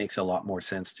makes a lot more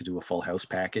sense to do a full house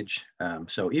package.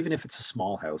 So even if it's a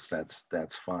small house,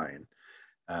 that's fine.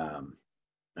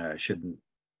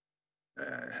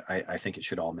 I think it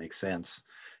should all make sense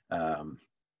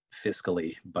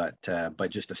fiscally, but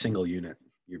just a single unit,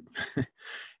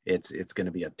 it's going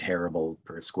to be a terrible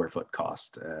per square foot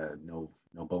cost. No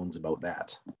bones about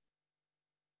that.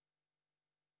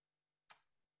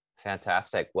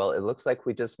 Fantastic. Well, it looks like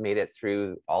we just made it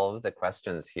through all of the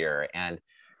questions here, and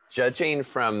judging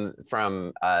from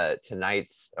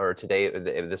tonight's or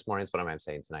this morning's, what am I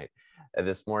saying tonight?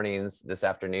 This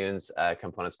afternoon's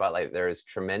component spotlight, there is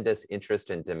tremendous interest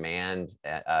and demand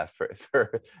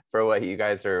for what you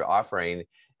guys are offering.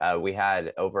 We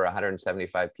had over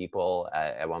 175 people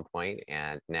at one point,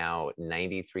 and now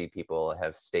 93 people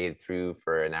have stayed through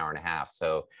for an hour and a half.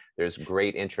 So there's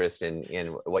great interest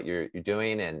in what you're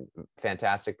doing, and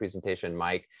fantastic presentation,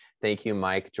 Mike. Thank you,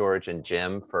 Mike, George, and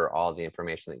Jim, for all the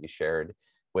information that you shared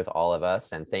with all of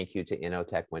us. And thank you to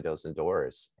Innotech Windows and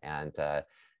Doors. And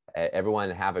everyone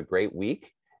have a great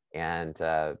week, and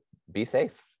be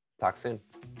safe. Talk soon.